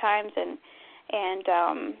lifetimes and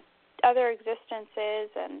other existences,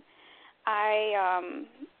 and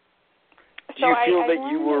Do you feel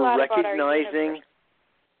that you were recognizing?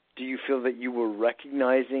 Do you feel that you were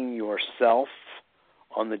recognizing yourself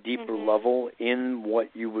on the deeper level in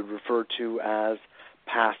what you would refer to as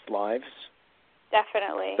past lives?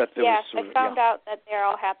 Definitely. Yes, I found out that they're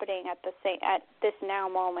all happening at this now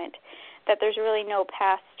moment. That there's really no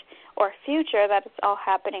past or future. That it's all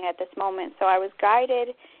happening at this moment. So I was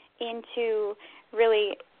guided into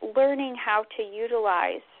really learning how to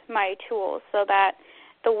utilize my tools so that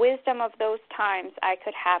the wisdom of those times I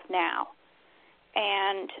could have now.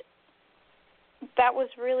 And that was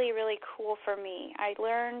really, really cool for me. I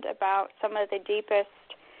learned about some of the deepest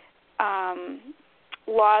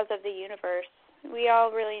laws of the universe. We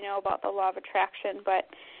all really know about the law of attraction, but,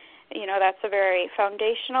 that's a very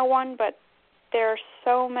foundational one, but there are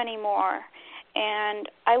so many more. And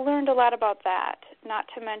I learned a lot about that, not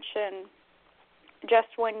to mention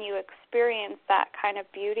just when you experience that kind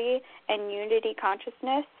of beauty and unity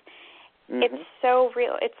consciousness, it's so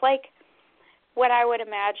real. It's like what I would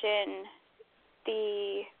imagine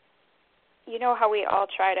how we all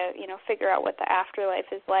try to, figure out what the afterlife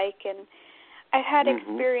is like. And I've had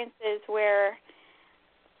experiences where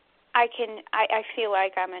I feel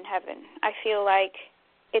like I'm in heaven. I feel like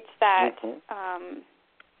it's that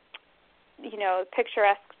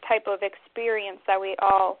picturesque type of experience that we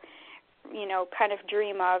all, kind of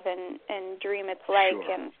dream of and dream it's like.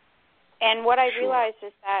 Sure. And what I realized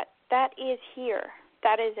is that is here.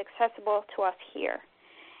 That is accessible to us here.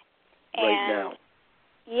 Right now.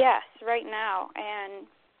 Yes, right now. And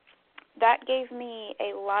that gave me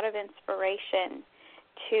a lot of inspiration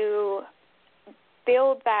to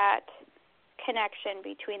build that connection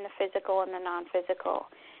between the physical and the non-physical,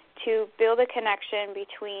 to build a connection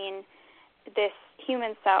between this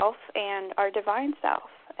human self and our divine self.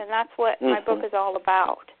 And that's what my book is all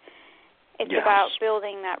about. It's about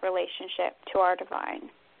building that relationship to our divine.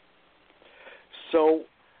 So,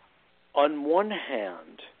 on one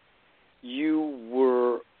hand, you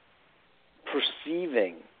were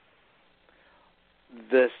perceiving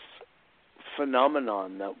this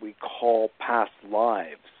phenomenon that we call past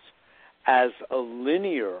lives as a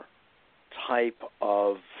linear type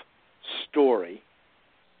of story,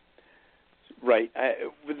 right?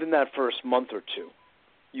 Within that first month or two,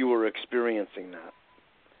 you were experiencing that.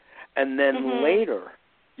 And then later,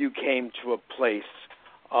 you came to a place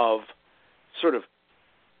of sort of,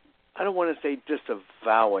 I don't want to say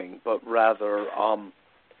disavowing, but rather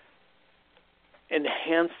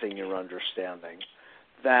enhancing your understanding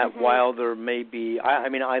that while there may be, I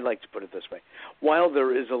like to put it this way, while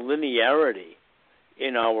there is a linearity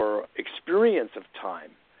in our experience of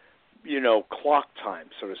time, clock time,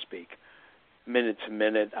 so to speak, minute to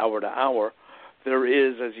minute, hour to hour, there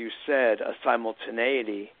is, as you said, a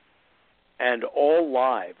simultaneity, and all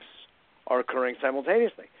lives are occurring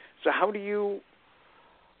simultaneously. So how do you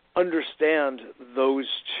understand those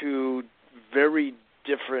two very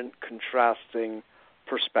different, contrasting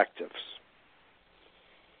perspectives?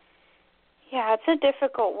 Yeah, it's a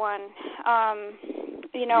difficult one. On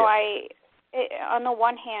the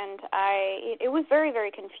one hand, it was very,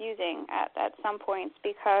 very confusing at some points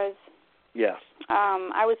because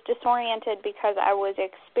I was disoriented because I was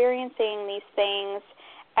experiencing these things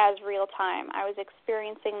as real time. I was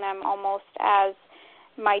experiencing them almost as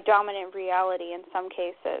my dominant reality in some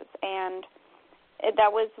cases. And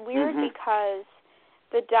that was weird because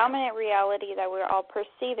the dominant reality that we're all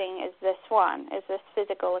perceiving is this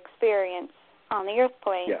physical experience on the earth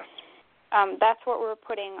plane. Yes. That's what we're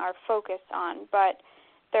putting our focus on. But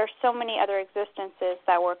there's so many other existences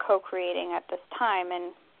that we're co-creating at this time.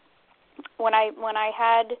 And when I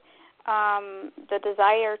had the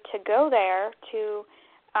desire to go there to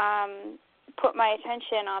put my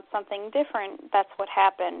attention on something different, that's what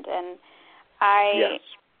happened. And I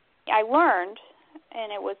learned,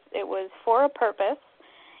 and it was for a purpose.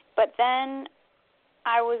 But then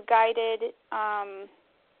I was guided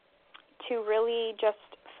to really just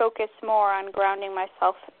focus more on grounding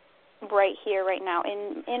myself right here, right now,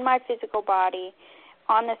 in my physical body,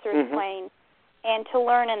 on this earth plane, and to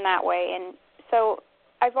learn in that way. And so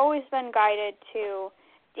I've always been guided to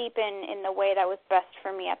deepen in the way that was best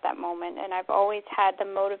for me at that moment, and I've always had the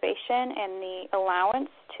motivation and the allowance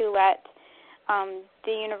to let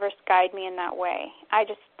the universe guide me in that way. I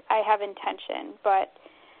have intention, but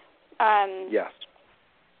yes.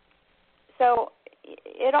 So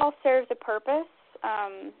it all serves a purpose.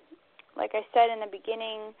 Like I said in the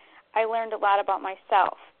beginning, I learned a lot about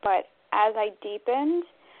myself, but as I deepened,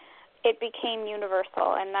 it became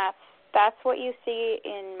universal, and that's what you see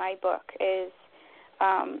in my book is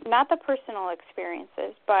not the personal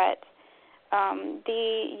experiences, but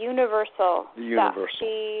the universal stuff.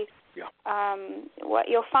 What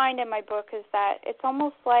you'll find in my book is that it's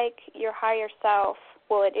almost like your higher self.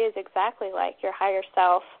 Well, it is exactly like your higher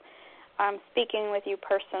self speaking with you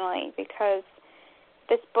personally, because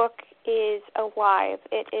this book is alive.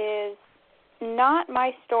 It is not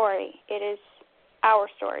my story. It is our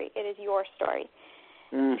story. It is your story.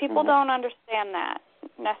 People don't understand that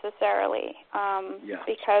necessarily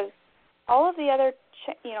because all of the other,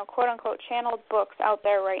 quote-unquote channeled books out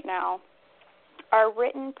there right now are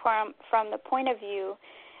written from the point of view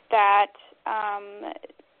that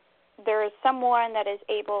there is someone that is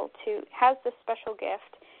has the special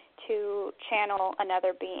gift to channel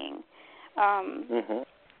another being.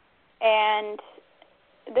 And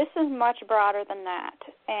this is much broader than that.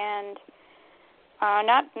 And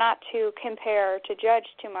not to compare, to judge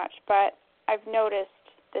too much, but I've noticed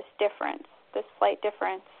this slight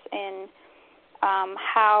difference in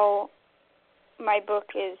how my book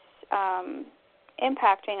is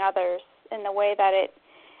impacting others in the way that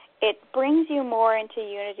it brings you more into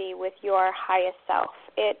unity with your highest self.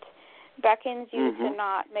 It beckons you to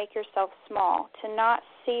not make yourself small, to not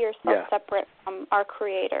see yourself separate from our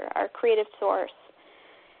Creator, our creative source.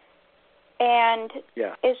 And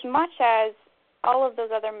as much as all of those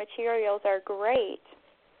other materials are great,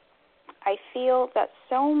 I feel that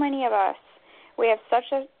so many of us, we have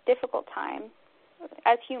such a difficult time,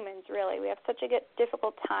 as humans really, we have such a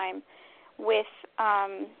difficult time with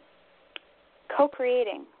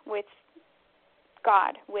co-creating with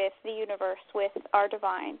God, with the universe, with our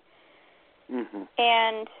divine. Mm-hmm.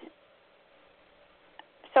 And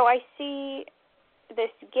so I see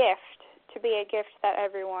this gift to be a gift that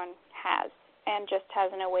everyone has and just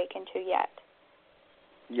hasn't awakened to yet.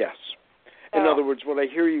 Yes. So, in other words, what I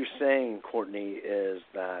hear you saying, Courtney, is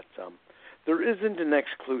that there isn't an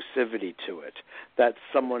exclusivity to it, that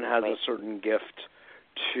someone has a certain gift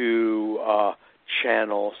to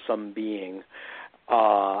channel some being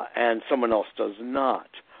and someone else does not.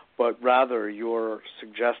 But rather you're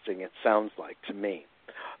suggesting, it sounds like to me,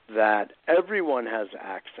 that everyone has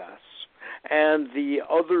access, and the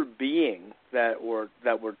other being that we're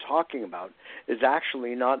talking about is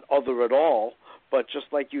actually not other at all, but just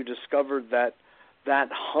like you discovered that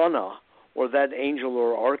Hana or that angel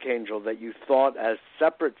or archangel that you thought as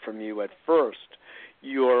separate from you at first,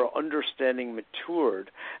 your understanding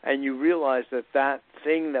matured, and you realized that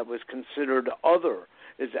thing that was considered other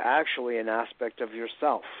is actually an aspect of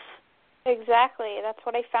yourself. Exactly. That's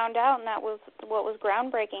what I found out, and that was what was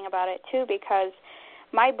groundbreaking about it, too, because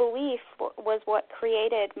my belief was what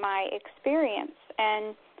created my experience.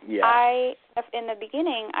 And yes. In the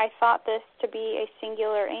beginning, I thought this to be a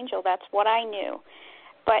singular angel. That's what I knew.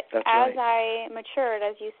 But That's as right. I matured,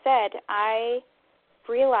 as you said, I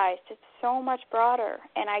realized it's so much broader,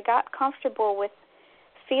 and I got comfortable with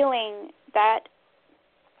feeling that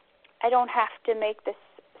I don't have to make this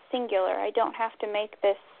singular. I don't have to make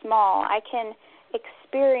this small. I can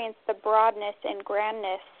experience the broadness and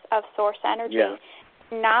grandness of source energy,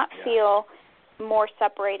 not feel more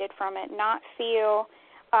separated from it, not feel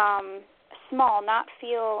small, not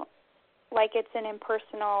feel like it's an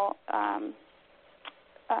impersonal kind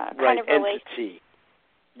of relation. Entity.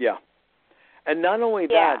 Yeah. And not only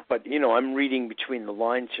that, but, I'm reading between the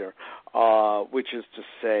lines here, which is to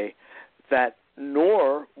say that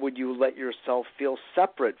nor would you let yourself feel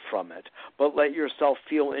separate from it, but let yourself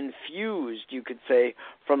feel infused, you could say,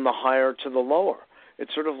 from the higher to the lower.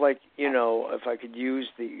 It's sort of like, if I could use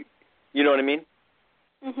the, you know what I mean?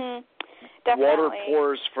 Mm-hmm. Definitely. Water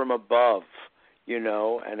pours from above,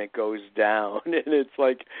 and it goes down, and it's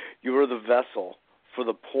like you're the vessel for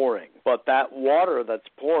the pouring. But that water that's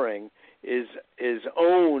pouring is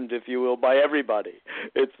owned, if you will, by everybody.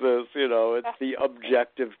 It's this, it's the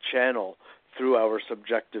objective channel through our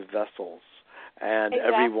subjective vessels. And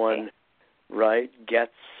everyone,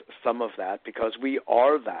 gets some of that because we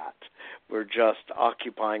are that. We're just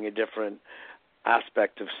occupying a different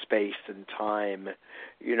aspect of space and time,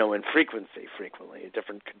 and frequency frequently, a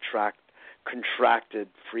different contracted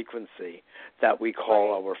frequency that we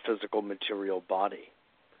call our physical material body.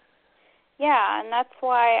 Yeah, and that's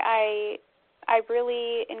why I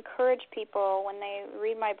really encourage people when they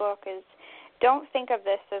read my book is don't think of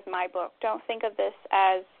this as my book. Don't think of this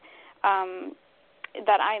as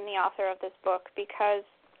that I'm the author of this book, because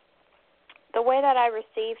the way that I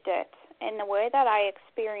received it and the way that I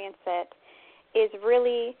experience it is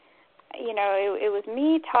really, it was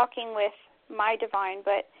me talking with my divine,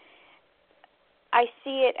 but I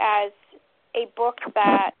see it as a book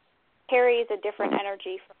that carries a different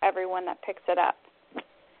energy for everyone that picks it up.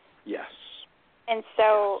 Yes. And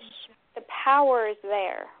so the power is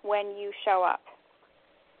there when you show up,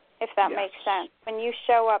 if that makes sense. When you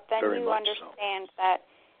show up, then Very you understand that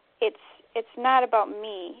it's not about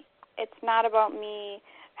me. It's not about me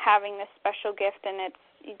having this special gift and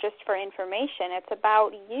it's just for information. It's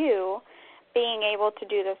about you being able to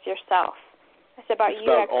do this yourself. It's about you. It's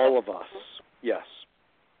about all of us. Yes.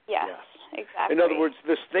 Yes, exactly. In other words,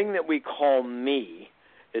 this thing that we call me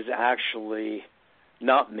is actually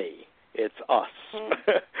not me. It's us.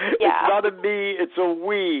 Mm-hmm. It's not a me, it's a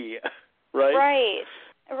we, right?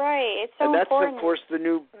 Right. It's so and that's, important. of course, the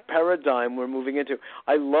new paradigm we're moving into.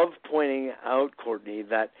 I love pointing out, Courtney,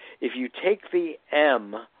 that if you take the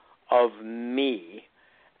M of me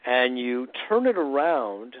and you turn it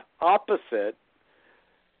around opposite,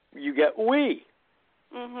 you get we.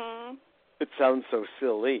 Mm-hmm. It sounds so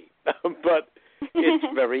silly, but it's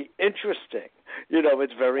very interesting.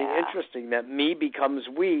 It's very interesting that me becomes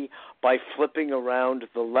we by flipping around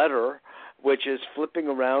the letter, which is flipping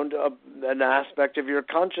around an aspect of your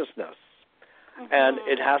consciousness. Mm-hmm. And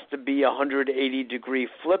it has to be 180-degree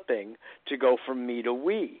flipping to go from me to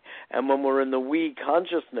we. And when we're in the we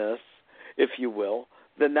consciousness, if you will,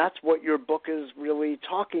 then that's what your book is really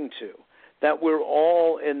talking to, that we're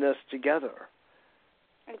all in this together.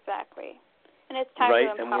 Exactly. And it's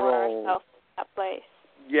time to empower ourselves in that place.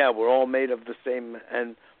 Yeah, we're all made of the same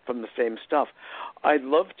and from the same stuff. I'd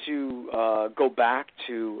love to go back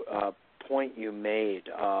to a point you made,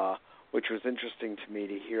 which was interesting to me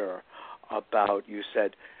to hear about. You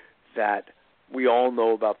said that we all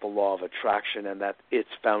know about the law of attraction and that it's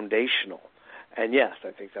foundational. And yes,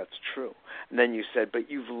 I think that's true. And then you said, but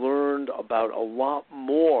you've learned about a lot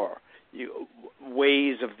more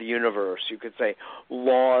ways of the universe, you could say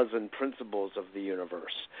laws and principles of the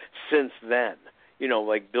universe since then,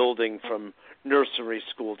 like building from nursery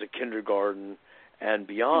school to kindergarten and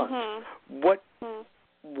beyond. Mm-hmm.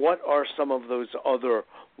 What are some of those other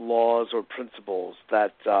laws or principles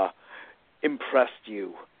that impressed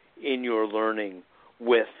you in your learning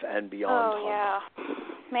with and beyond? Oh, yeah.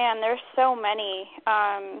 Man, there's so many.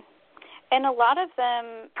 And a lot of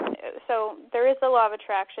them, so there is the law of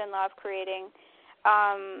attraction, law of creating,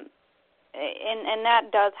 and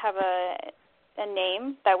that does have a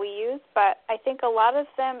name that we use, but I think a lot of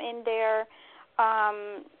them in there,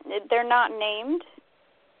 they're not named.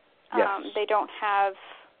 Yes. They don't have,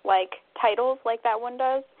 titles like that one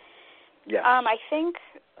does. Yes. I think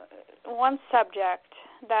one subject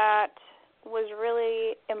that was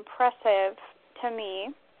really impressive to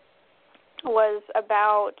me was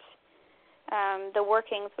about the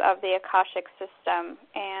workings of the Akashic system,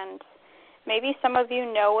 and maybe some of you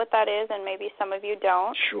know what that is and maybe some of you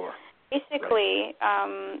don't. Sure. Basically,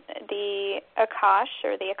 the Akash,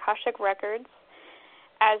 or the Akashic records,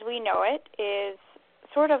 as we know it, is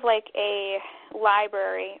sort of like a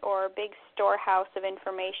library or a big storehouse of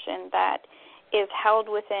information that is held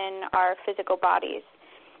within our physical bodies.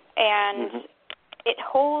 And it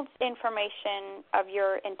holds information of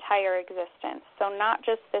your entire existence. So not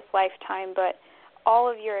just this lifetime, but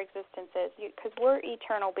all of your existences, because we're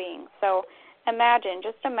eternal beings. So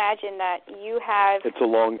just imagine that you have it's a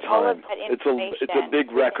long time. all of that information. It's a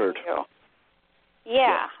big record.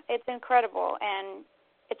 Yeah, it's incredible, and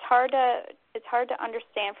it's hard to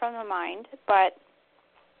understand from the mind. But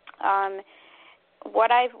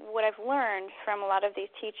what I've learned from a lot of these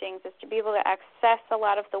teachings is to be able to access a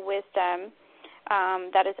lot of the wisdom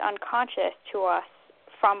that is unconscious to us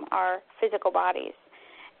from our physical bodies.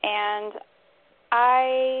 And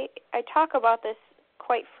I talk about this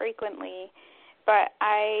quite frequently, but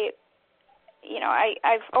I've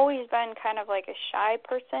always been kind of like a shy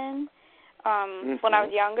person. When I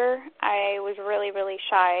was younger, I was really, really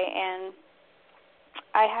shy, and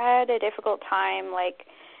I had a difficult time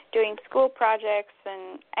doing school projects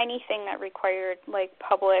and anything that required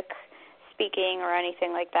public speaking or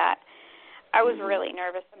anything like that. I was really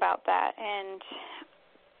nervous about that. And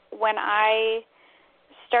when I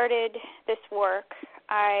started this work,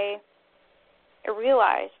 I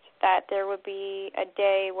realized that there would be a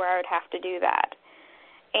day where I would have to do that,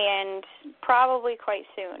 and probably quite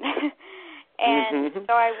soon. And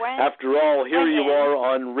so I went. After all, here you are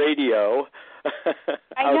on radio.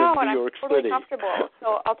 I know, and I'm totally comfortable.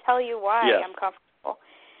 So I'll tell you why I'm comfortable.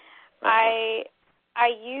 I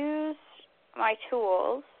use my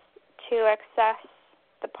tools to access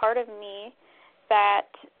the part of me that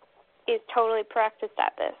is totally practiced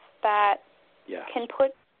at this, that can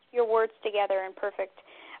put your words together in perfect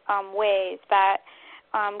ways, that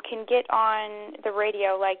can get on the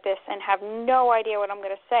radio like this and have no idea what I'm going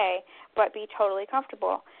to say, but be totally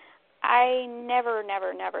comfortable. I never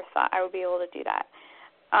thought I would be able to do that.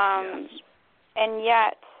 And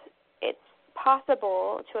yet it's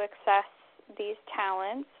possible to access these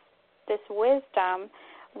talents, this wisdom,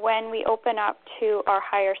 when we open up to our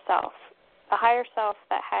higher self, a higher self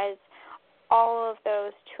that has all of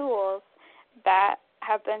those tools that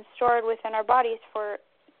have been stored within our bodies for,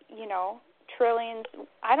 trillions.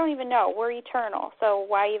 I don't even know. We're eternal, so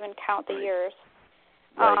why even count the years?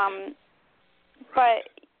 But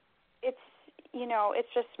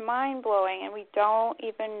it's just mind-blowing, and we don't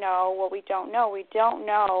even know what we don't know. We don't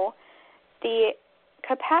know the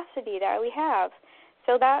capacity that we have.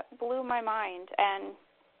 So that blew my mind, and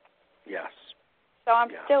so I'm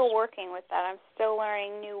still working with that. I'm still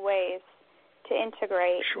learning new ways to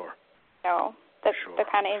integrate the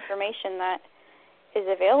kind of information that is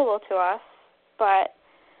available to us. But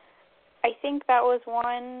I think that was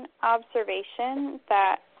one observation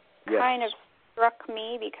that kind of struck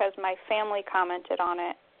me because my family commented on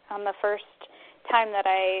it on the first time that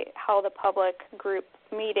I held a public group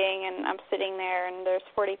meeting, and I'm sitting there and there's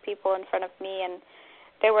 40 people in front of me, and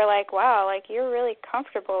they were like, wow, you're really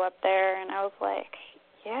comfortable up there. And I was like,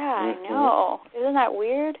 yeah, I know. Isn't that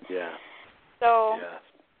weird? Yeah. So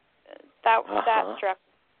that struck me.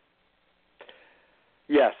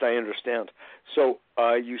 Yes, I understand. So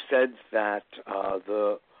you said that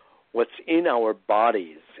what's in our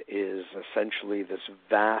bodies is essentially this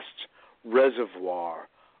vast reservoir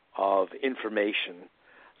of information.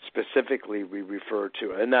 Specifically, we refer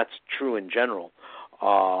to, and that's true in general,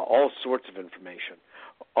 all sorts of information,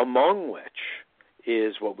 among which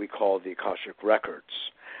is what we call the Akashic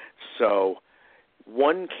Records. So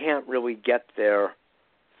one can't really get there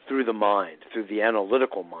through the mind, through the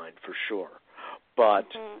analytical mind for sure. But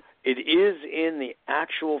it is in the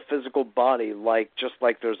actual physical body, just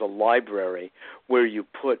like there's a library where you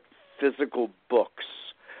put physical books.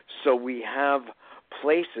 So we have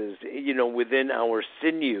places, within our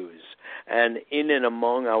sinews and in and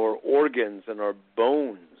among our organs and our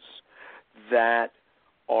bones that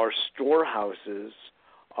are storehouses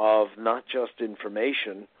of not just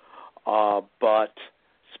information, but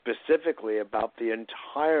specifically about the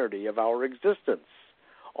entirety of our existence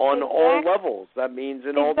on all levels. That means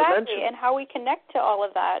in all dimensions. And how we connect to all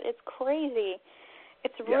of that. It's crazy.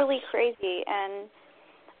 It's really crazy. And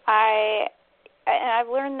I've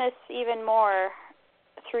learned this even more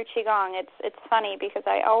through Qigong. It's funny because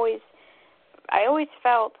I always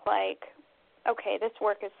felt like, okay, this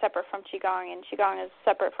work is separate from Qigong, and Qigong is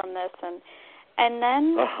separate from this, and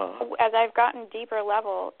then as I've gotten deeper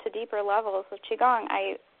levels of Qigong,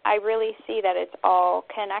 I really see that it's all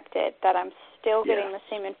connected, that I'm still getting the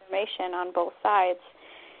same information on both sides.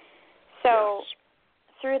 So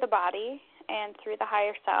through the body and through the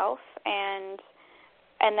higher self, and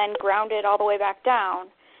then grounded all the way back down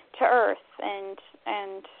to earth,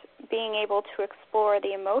 and being able to explore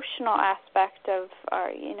the emotional aspect of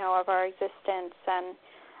our existence, and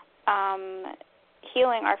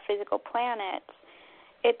healing our physical planet.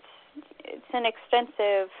 It's an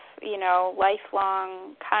extensive,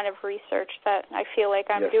 lifelong kind of research that I feel like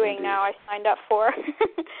I'm doing indeed. now. I signed up for.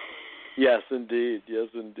 Yes, indeed. Yes,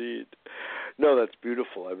 indeed. No, that's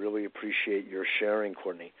beautiful. I really appreciate your sharing,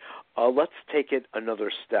 Courtney. Let's take it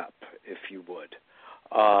another step, if you would.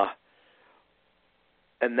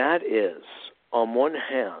 And that is, on one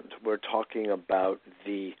hand, we're talking about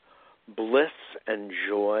the bliss and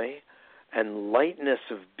joy and lightness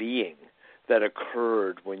of being that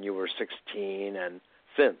occurred when you were 16 and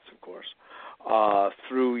since, of course,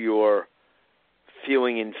 through your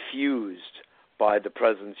feeling infused by the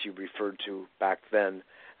presence you referred to back then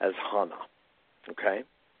as Hana. Okay?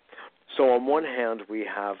 So on one hand, we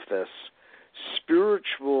have this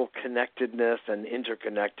spiritual connectedness and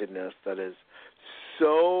interconnectedness that is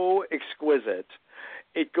so exquisite,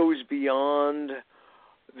 it goes beyond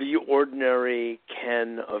the ordinary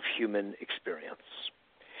ken of human experience.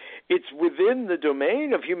 It's within the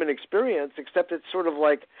domain of human experience, except it's sort of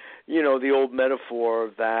like, the old metaphor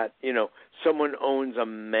that, someone owns a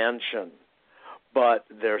mansion, but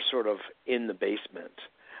they're sort of in the basement.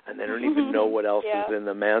 And they don't even know what else is in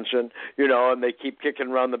the mansion, and they keep kicking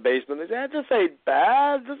around the basement. They say, this ain't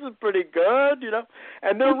bad. This is pretty good,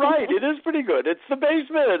 And they're right. It is pretty good. It's the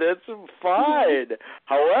basement. It's fine.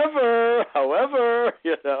 However,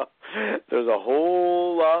 there's a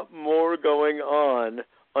whole lot more going on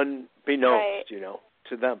unbeknownst,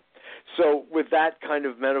 to them. So with that kind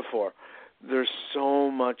of metaphor, there's so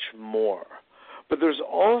much more. But there's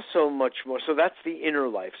also much more. So that's the inner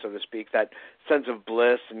life, so to speak, that sense of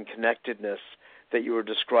bliss and connectedness that you were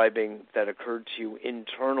describing that occurred to you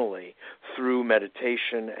internally through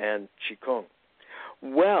meditation and Qigong.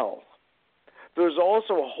 Well, there's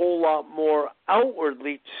also a whole lot more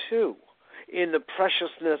outwardly, too, in the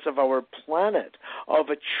preciousness of our planet, of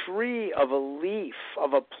a tree, of a leaf,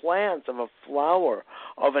 of a plant, of a flower,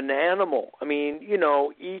 of an animal. I mean,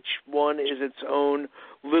 each one is its own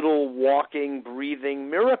little walking, breathing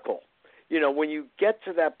miracle. When you get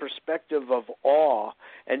to that perspective of awe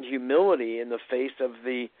and humility in the face of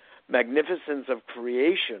the magnificence of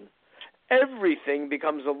creation, everything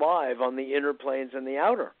becomes alive on the inner planes and the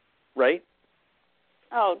outer, right?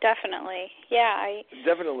 Oh, definitely. Yeah.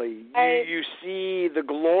 Definitely. You see the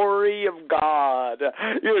glory of God,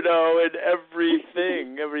 in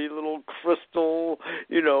everything, every little crystal,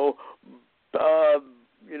 little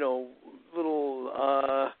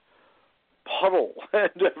puddle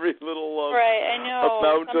and every little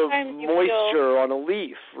amount of moisture on a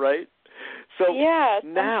leaf, right? So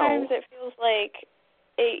sometimes it feels like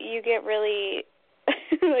you get really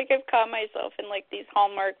like I've caught myself in like these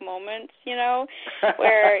Hallmark moments,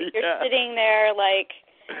 where you're sitting there like,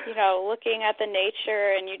 looking at the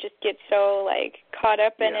nature, and you just get so like caught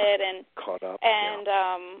up in it and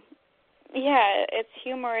it's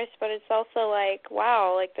humorous, but it's also like,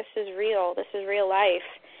 wow, like this is real life.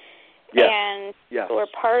 Yes. And we're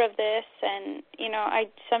part of this, and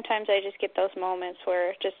sometimes I just get those moments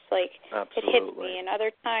where just like it hits me, and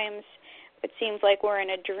other times it seems like we're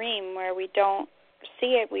in a dream where we don't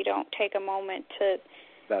see it, we don't take a moment to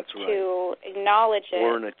That's right. to acknowledge it.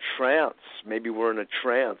 We're in a trance. Maybe we're in a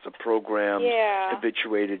trance, a programmed,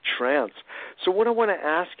 habituated trance. So what I want to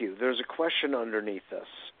ask you, there's a question underneath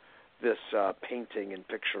this painting and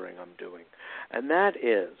picturing I'm doing, and that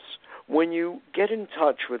is, when you get in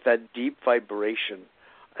touch with that deep vibration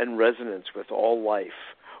and resonance with all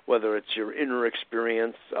life, whether it's your inner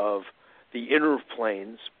experience of the inner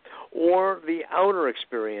planes or the outer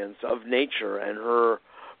experience of nature and her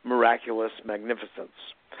miraculous magnificence,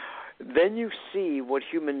 then you see what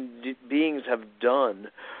human beings have done.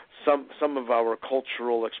 Some of our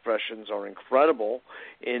cultural expressions are incredible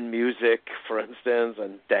in music, for instance,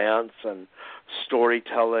 and dance and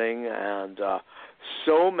storytelling, and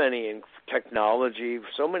so many in technology,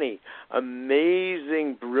 so many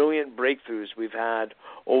amazing, brilliant breakthroughs we've had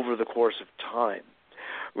over the course of time.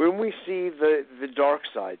 When we see the dark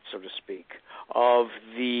side, so to speak, of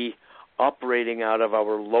the operating out of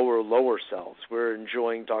our lower selves, we're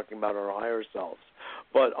enjoying talking about our higher selves.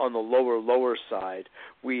 But on the lower side,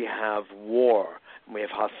 we have war, and we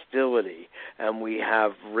have hostility, and we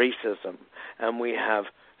have racism, and we have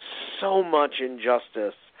so much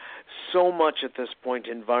injustice, so much at this point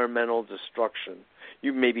environmental destruction.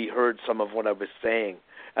 You maybe heard some of what I was saying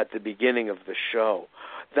at the beginning of the show,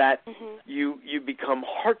 that you become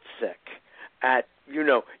heartsick at,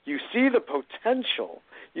 you see the potential,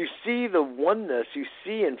 you see the oneness, you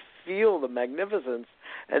see and feel the magnificence,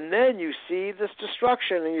 and then you see this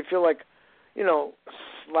destruction, and you feel like,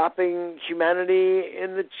 slapping humanity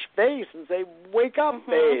in the face and say, wake up,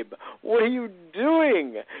 babe. What are you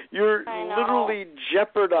doing? You're literally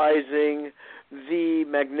jeopardizing the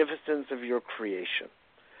magnificence of your creation.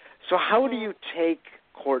 So how do you take,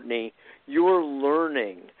 Courtney, your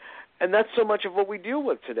learning, and that's so much of what we deal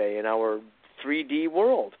with today in our 3D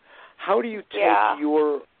world, how do you take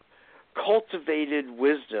your cultivated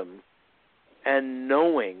wisdom and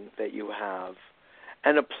knowing that you have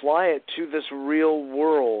and apply it to this real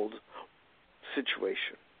world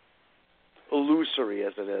situation, illusory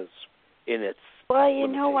as it is in its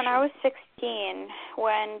limitation? When I was 16,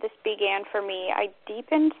 when this began for me, I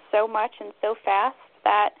deepened so much and so fast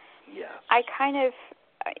that I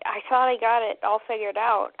thought I got it all figured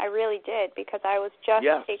out. I really did, because I was just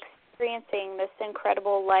experiencing this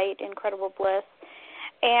incredible light, incredible bliss,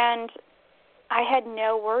 and I had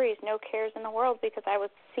no worries, no cares in the world, because I was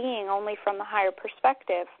seeing only from the higher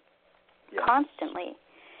perspective constantly.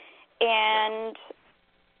 And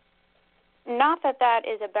not that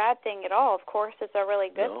is a bad thing at all. Of course, it's a really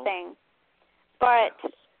good thing. But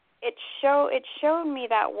it showed me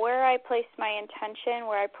that where I place my intention,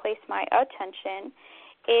 where I place my attention,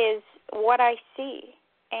 is what I see.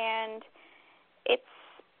 And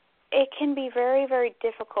it can be very, very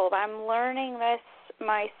difficult. I'm learning this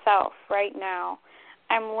myself right now.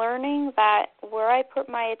 I'm learning that where I put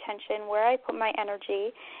my attention, where I put my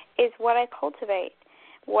energy, is what I cultivate,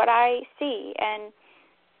 what I see. And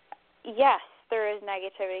yes, there is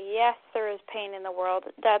negativity. Yes, there is pain in the world.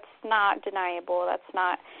 That's not deniable. That's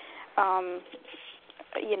not,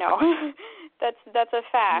 that's a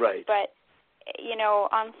fact. Right. But,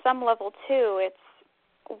 on some level, too, it's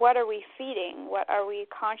what are we feeding? What are we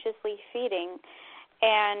consciously feeding?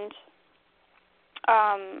 And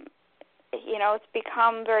it's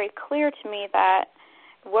become very clear to me that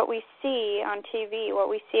what we see on TV, what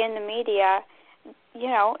we see in the media,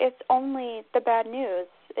 it's only the bad news.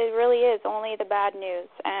 It really is only the bad news.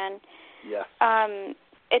 And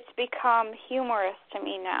it's become humorous to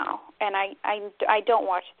me now. And I don't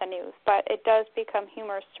watch the news, but it does become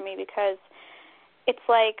humorous to me, because it's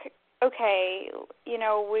like, okay,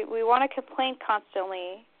 we want to complain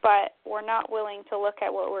constantly, but we're not willing to look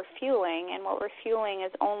at what we're fueling, and what we're fueling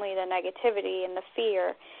is only the negativity and the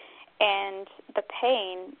fear and the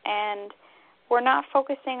pain, and we're not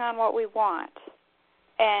focusing on what we want.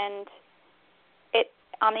 And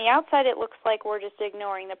on the outside, it looks like we're just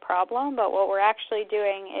ignoring the problem, but what we're actually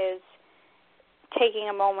doing is taking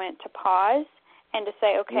a moment to pause and to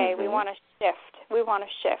say, okay, we want to shift. We want to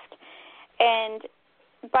shift. And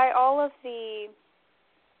by all of the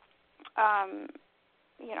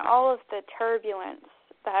all of the turbulence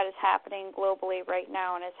that is happening globally right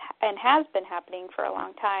now, and has been happening for a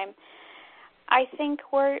long time, I think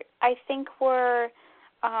we're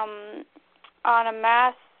on a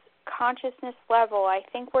mass consciousness level. I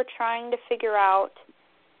think we're trying to figure out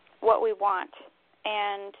what we want,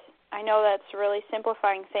 and I know that's really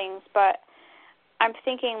simplifying things, but I'm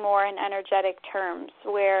thinking more in energetic terms,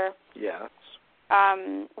 where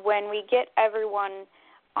when we get everyone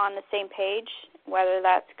on the same page, whether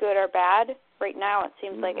that's good or bad, right now it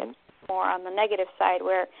seems like it's more on the negative side,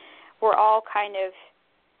 where we're all kind of,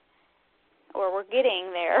 or we're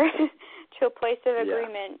getting there to a place of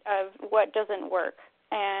agreement of what doesn't work.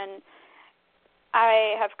 And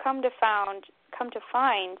I have come to find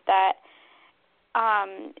that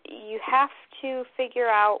you have to figure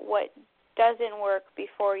out what doesn't work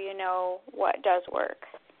before you know what does work.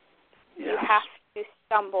 Yes. You have to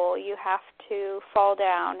stumble. You have to fall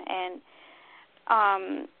down. And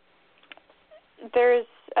there's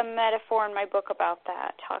a metaphor in my book about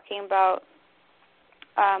that, talking about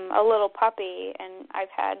a little puppy, and I've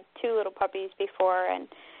had 2 little puppies before, and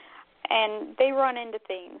they run into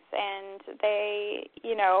things, and they,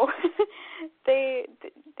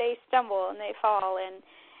 they stumble and they fall,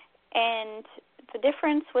 and the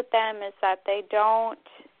difference with them is that they don't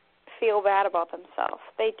feel bad about themselves.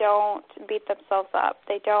 They don't beat themselves up.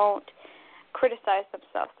 They don't criticize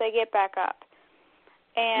themselves. They get back up.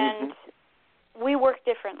 And we work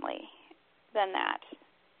differently than that.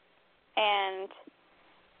 And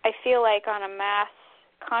I feel like on a mass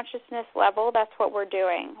consciousness level, that's what we're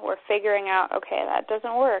doing. We're figuring out, okay, that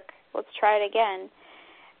doesn't work. Let's try it again.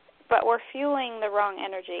 But we're fueling the wrong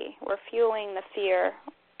energy. We're fueling the fear.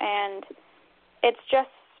 And it's just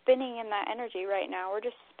spinning in that energy right now. We're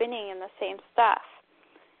just spinning in the same stuff.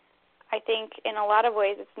 I think in a lot of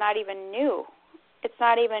ways it's not even new. It's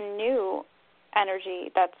not even new energy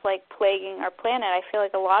that's like plaguing our planet. I feel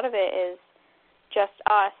like a lot of it is just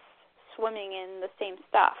us swimming in the same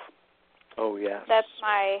stuff. Oh, yes. That's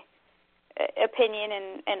my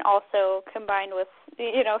opinion, and also combined with,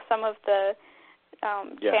 some of the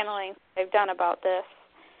channeling I've done about this.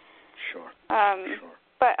 Sure. Sure.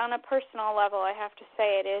 But on a personal level, I have to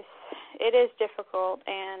say it is difficult,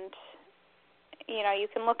 and you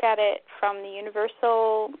can look at it from the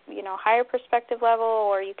universal, higher perspective level,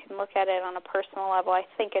 or you can look at it on a personal level. I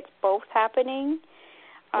think it's both happening.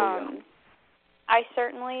 I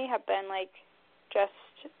certainly have been just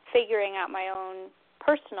figuring out my own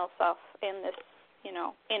personal self in this,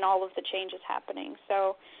 in all of the changes happening.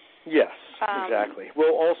 So. Yes, exactly.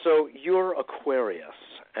 Well, also, you're Aquarius,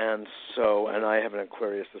 and I have an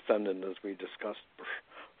Aquarius ascendant, as we discussed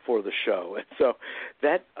for the show. And so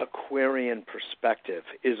that Aquarian perspective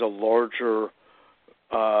is a larger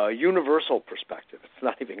universal perspective. It's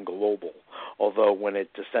not even global, although when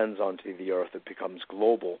it descends onto the earth, it becomes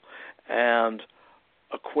global. And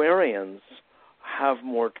Aquarians have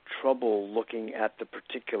more trouble looking at the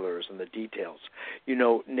particulars and the details.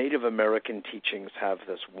 Native American teachings have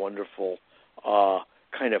this wonderful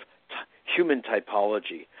kind of human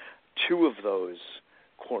typology. 2 of those,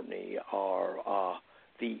 Courtney, are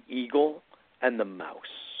the eagle and the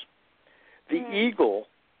mouse. The eagle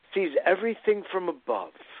sees everything from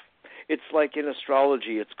above. It's like in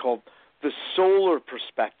astrology, it's called the solar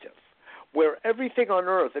perspective, where everything on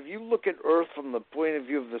Earth, if you look at Earth from the point of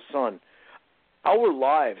view of the sun, our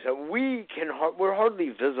lives, we're hardly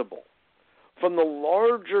visible. From the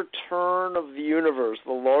larger turn of the universe,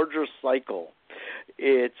 the larger cycle,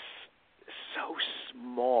 it's so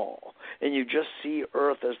small. And you just see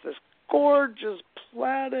Earth as this gorgeous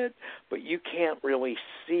planet, but you can't really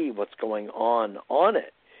see what's going on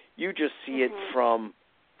it. You just see it from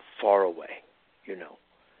far away,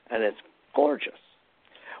 and it's gorgeous.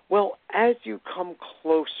 Well, as you come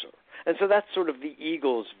closer, and so that's sort of the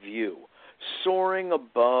eagle's view, soaring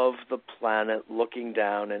above the planet, looking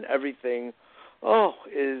down, and everything,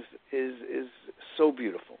 is so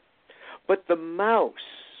beautiful. But the mouse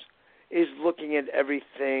is looking at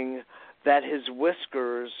everything that his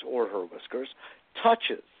whiskers, or her whiskers,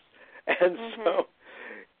 touches. And so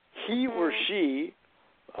he or she,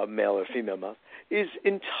 a male or female mouse, is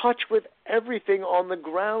in touch with everything on the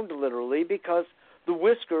ground, literally, because the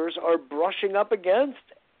whiskers are brushing up against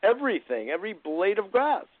everything, every blade of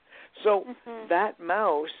grass. So that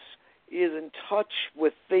mouse is in touch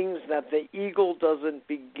with things that the eagle doesn't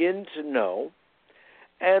begin to know,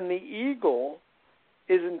 and the eagle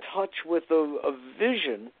is in touch with a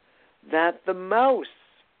vision that the mouse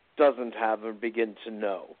doesn't have or begin to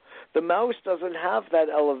know. The mouse doesn't have that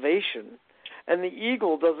elevation, and the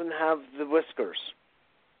eagle doesn't have the whiskers.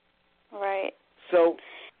 Right. So,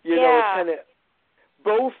 kind of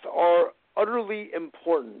both are utterly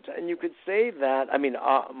important. And you could say that,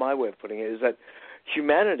 my way of putting it is that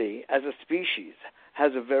humanity as a species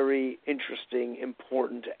has a very interesting,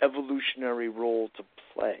 important evolutionary role to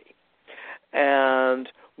play. And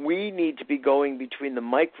we need to be going between the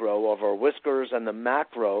micro of our whiskers and the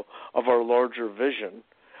macro of our larger vision.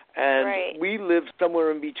 And we live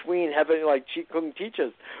somewhere in between heaven, like Qigong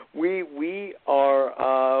teaches. We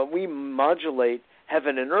modulate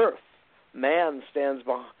heaven and earth. Man stands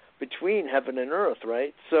between heaven and earth,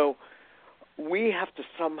 right? So we have to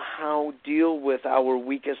somehow deal with our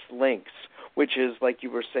weakest links. which is, like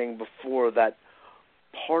you were saying before, that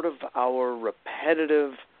part of our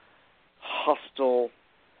repetitive, hostile,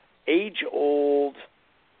 age-old,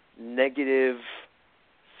 negative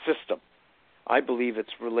system. I believe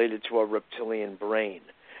it's related to our reptilian brain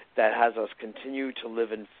that has us continue to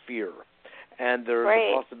live in fear. And there are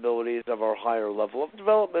the possibilities of our higher level of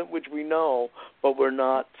development, which we know, but we're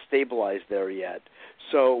not stabilized there yet.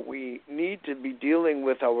 So we need to be dealing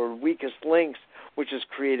with our weakest links, which is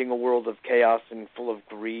creating a world of chaos and full of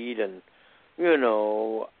greed and,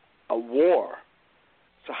 a war.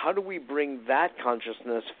 So how do we bring that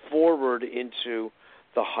consciousness forward into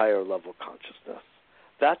the higher level consciousness?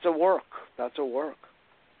 That's a work.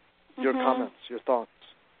 Your comments, your thoughts.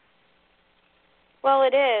 Well,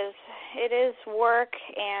 it is. It is work,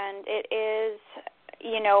 and it is,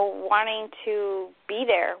 wanting to be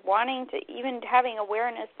there, wanting to even having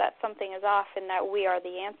awareness that something is off and that we are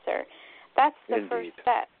the answer. That's the first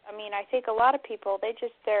step. I mean, I think a lot of people,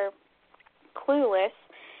 they're clueless,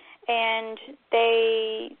 and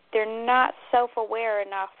they're not self-aware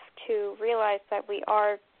enough to realize that we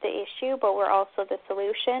are the issue, but we're also the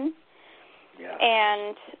solution. Yeah.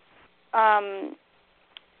 And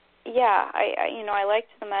I liked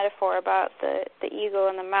the metaphor about the eagle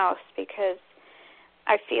and the mouse, because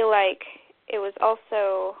I feel like it was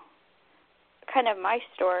also kind of my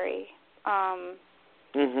story.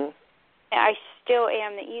 I still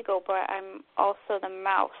am the eagle, but I'm also the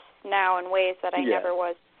mouse now in ways that I never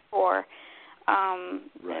was before.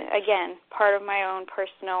 Again, part of my own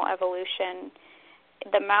personal evolution.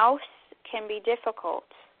 The mouse can be difficult.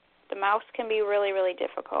 The mouse can be really, really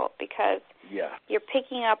difficult because you're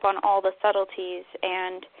picking up on all the subtleties,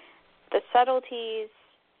 and the subtleties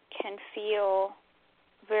can feel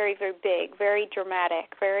very, very big, very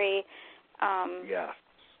dramatic, very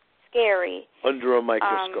scary. Under a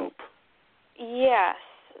microscope. Yes.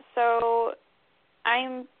 So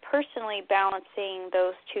I'm personally balancing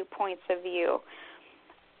those 2 points of view.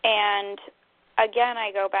 And again,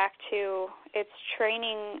 I go back to it's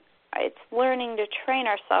learning to train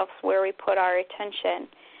ourselves where we put our attention,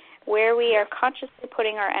 where we are consciously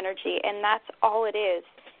putting our energy, and that's all it is.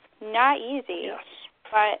 Not easy,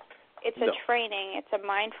 but it's a training. It's a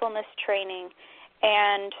mindfulness training.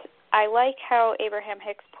 And I like how Abraham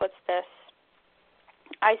Hicks puts this.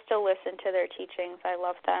 I still listen to their teachings. I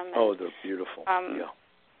love them. And, they're beautiful.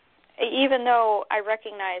 Even though I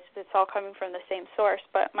recognize it's all coming from the same source,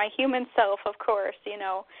 but my human self, of course,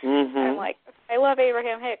 I'm like, I love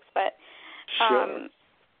Abraham Hicks, but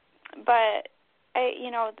but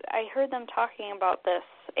I heard them talking about this,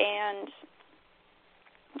 and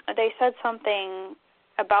they said something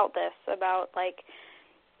about this, about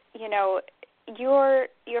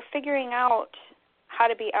you're figuring out how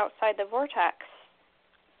to be outside the vortex.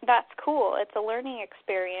 That's cool. It's a learning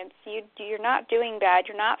experience. You're not doing bad.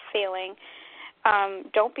 You're not failing.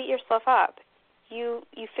 Don't beat yourself up. You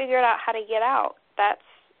figured out how to get out. That's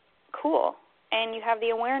cool. And you have the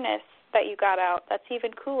awareness that you got out. That's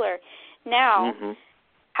even cooler. Now,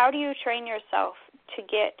 how do you train yourself to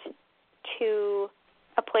get to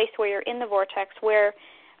a place where you're in the vortex, where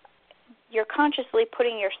you're consciously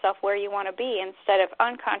putting yourself where you want to be instead of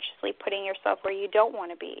unconsciously putting yourself where you don't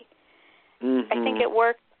want to be? I think it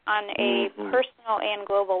works on a personal and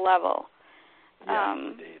global level.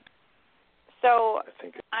 Indeed. So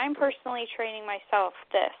I'm personally training myself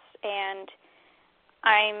this, and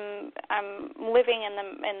I'm living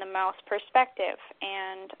in the mouse perspective,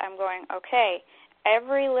 and I'm going, okay,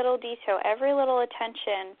 every little detail, every little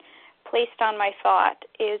attention placed on my thought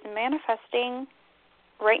is manifesting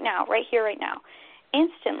right now, right here, right now,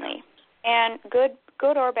 instantly, and good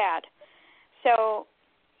or bad. So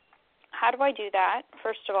how do I do that?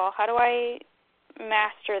 First of all, how do I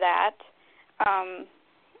master that?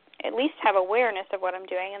 At least have awareness of what I'm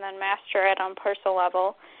doing, and then master it on personal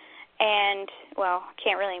level. And,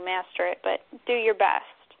 can't really master it, but do your best.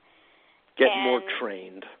 Get more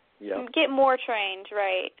trained. Get more trained,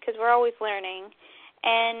 right, because we're always learning.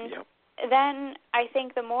 And then I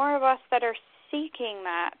think the more of us that are seeking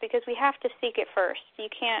that, because we have to seek it first. You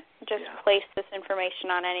can't just place this information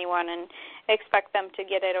on anyone and expect them to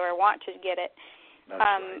get it or want to get it. That's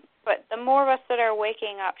right. But the more of us that are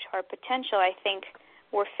waking up to our potential, I think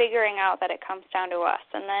we're figuring out that it comes down to us.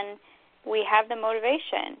 And then we have the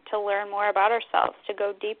motivation to learn more about ourselves, to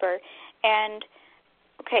go deeper. And,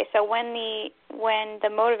 okay, so when the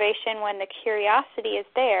motivation, when the curiosity is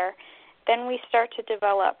there, then we start to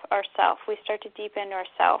develop ourself. We start to deepen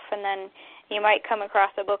ourself, and then you might come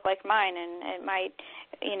across a book like mine, and it might,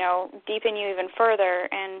 deepen you even further.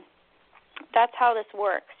 And that's how this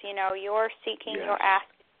works. Your seeking, your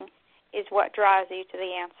asking is what draws you to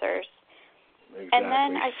the answers. Exactly. And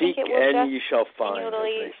then I think Seek it will and just ye shall find, as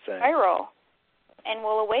continually they say. spiral, and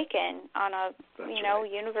will awaken on a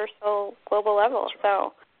universal global level. That's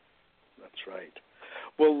right. That's right.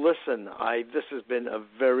 Well, listen, this has been a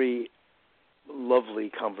very lovely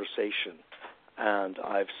conversation, and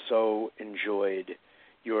I've so enjoyed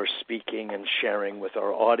your speaking and sharing with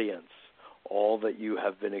our audience all that you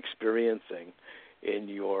have been experiencing in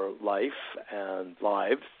your life and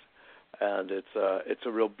lives, and it's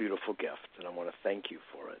a real beautiful gift, and I want to thank you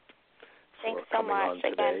for it. Thanks so much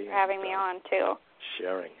again for having me on too.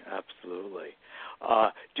 Sharing, absolutely.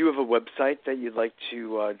 Do you have a website that you'd like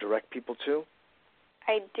to direct people to?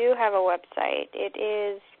 I do have a website. It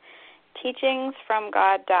is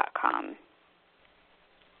teachingsfromgod.com.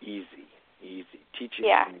 Easy. Teachingsfromgod.com.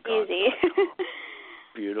 Yeah, easy.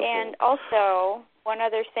 Beautiful. And also, one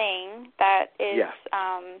other thing that is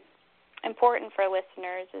important for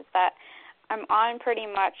listeners is that I'm on pretty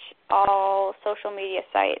much all social media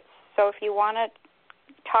sites. So if you want to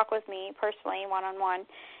talk with me personally, one-on-one,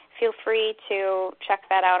 feel free to check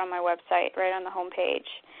that out on my website, right on the homepage.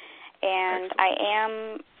 And Excellent. I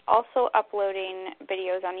am also uploading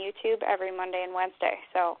videos on YouTube every Monday and Wednesday.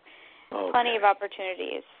 So plenty of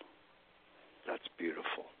opportunities. That's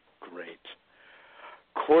beautiful. Great.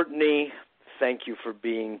 Courtney, thank you for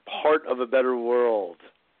being part of a better world.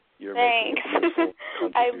 You're Thanks. making a beautiful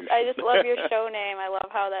contribution. I just love your show name. I love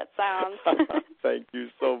how that sounds. Thank you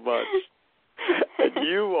so much. And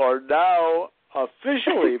you are now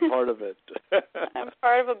officially part of it. I'm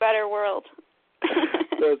part of a better world.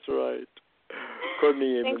 That's right. Courtney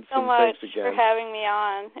Amundson, thanks so much again for having me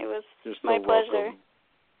on. It was my pleasure. Welcome.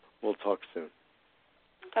 We'll talk soon.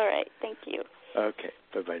 All right. Thank you. Okay.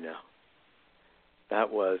 Bye-bye now.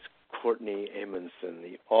 That was Courtney Amundson,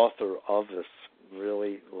 the author of this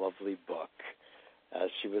really lovely book.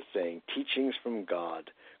 As she was saying, Teachings from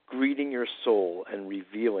God, Greeting Your Soul and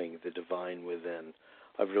Revealing the Divine Within.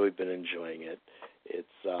 I've really been enjoying it.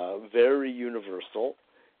 It's very universal.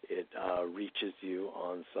 It reaches you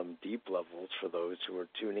on some deep levels for those who are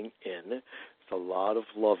tuning in. There's a lot of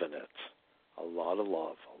love in it, a lot of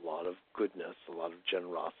love, a lot of goodness, a lot of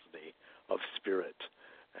generosity of spirit,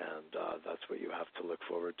 and that's what you have to look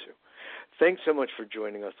forward to. Thanks so much for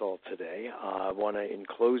joining us all today. I want to, in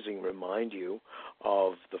closing, remind you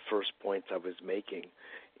of the first points I was making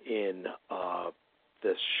in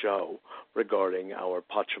this show regarding our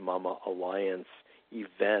Pachamama Alliance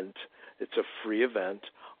event. It's a free event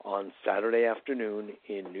on Saturday afternoon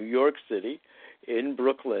in New York City, in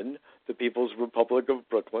Brooklyn, the People's Republic of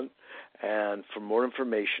Brooklyn. And for more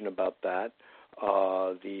information about that,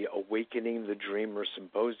 the Awakening the Dreamer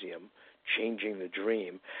Symposium, Changing the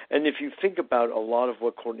Dream. And if you think about a lot of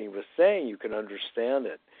what Courtney was saying, you can understand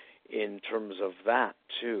it in terms of that,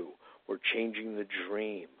 too. We're changing the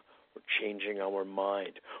dream. We're changing our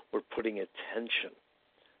mind. We're putting attention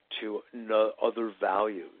to other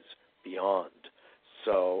values beyond.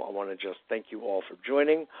 So I want to just thank you all for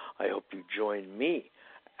joining. I hope you join me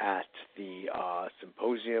at the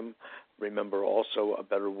symposium. Remember also, A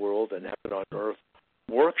Better World and Heaven on Earth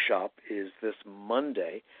workshop is this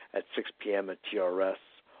Monday at 6 p.m. at TRS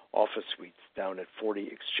Office Suites down at 40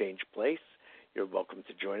 Exchange Place. You're welcome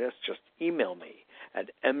to join us. Just email me at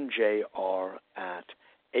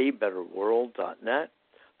mjr@abetterworld.net.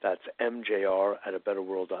 That's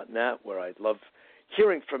mjr@abetterworld.net, where I'd love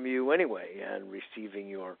hearing from you anyway and receiving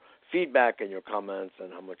your feedback and your comments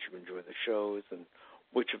on how much you enjoy the shows and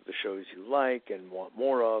which of the shows you like and want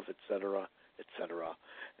more of, et cetera, et cetera.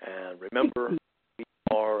 And remember, we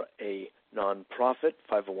are a nonprofit,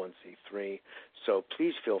 501c3, so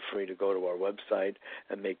please feel free to go to our website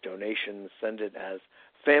and make donations. Send it as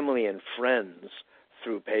family and friends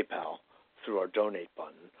through PayPal, through our donate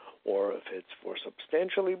button, or if it's for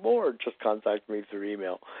substantially more, just contact me through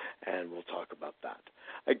email, and we'll talk about that.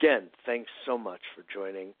 Again, thanks so much for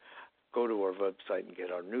joining. Go to our website and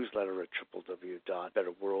get our newsletter at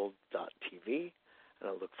www.betterworld.tv, and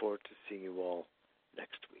I look forward to seeing you all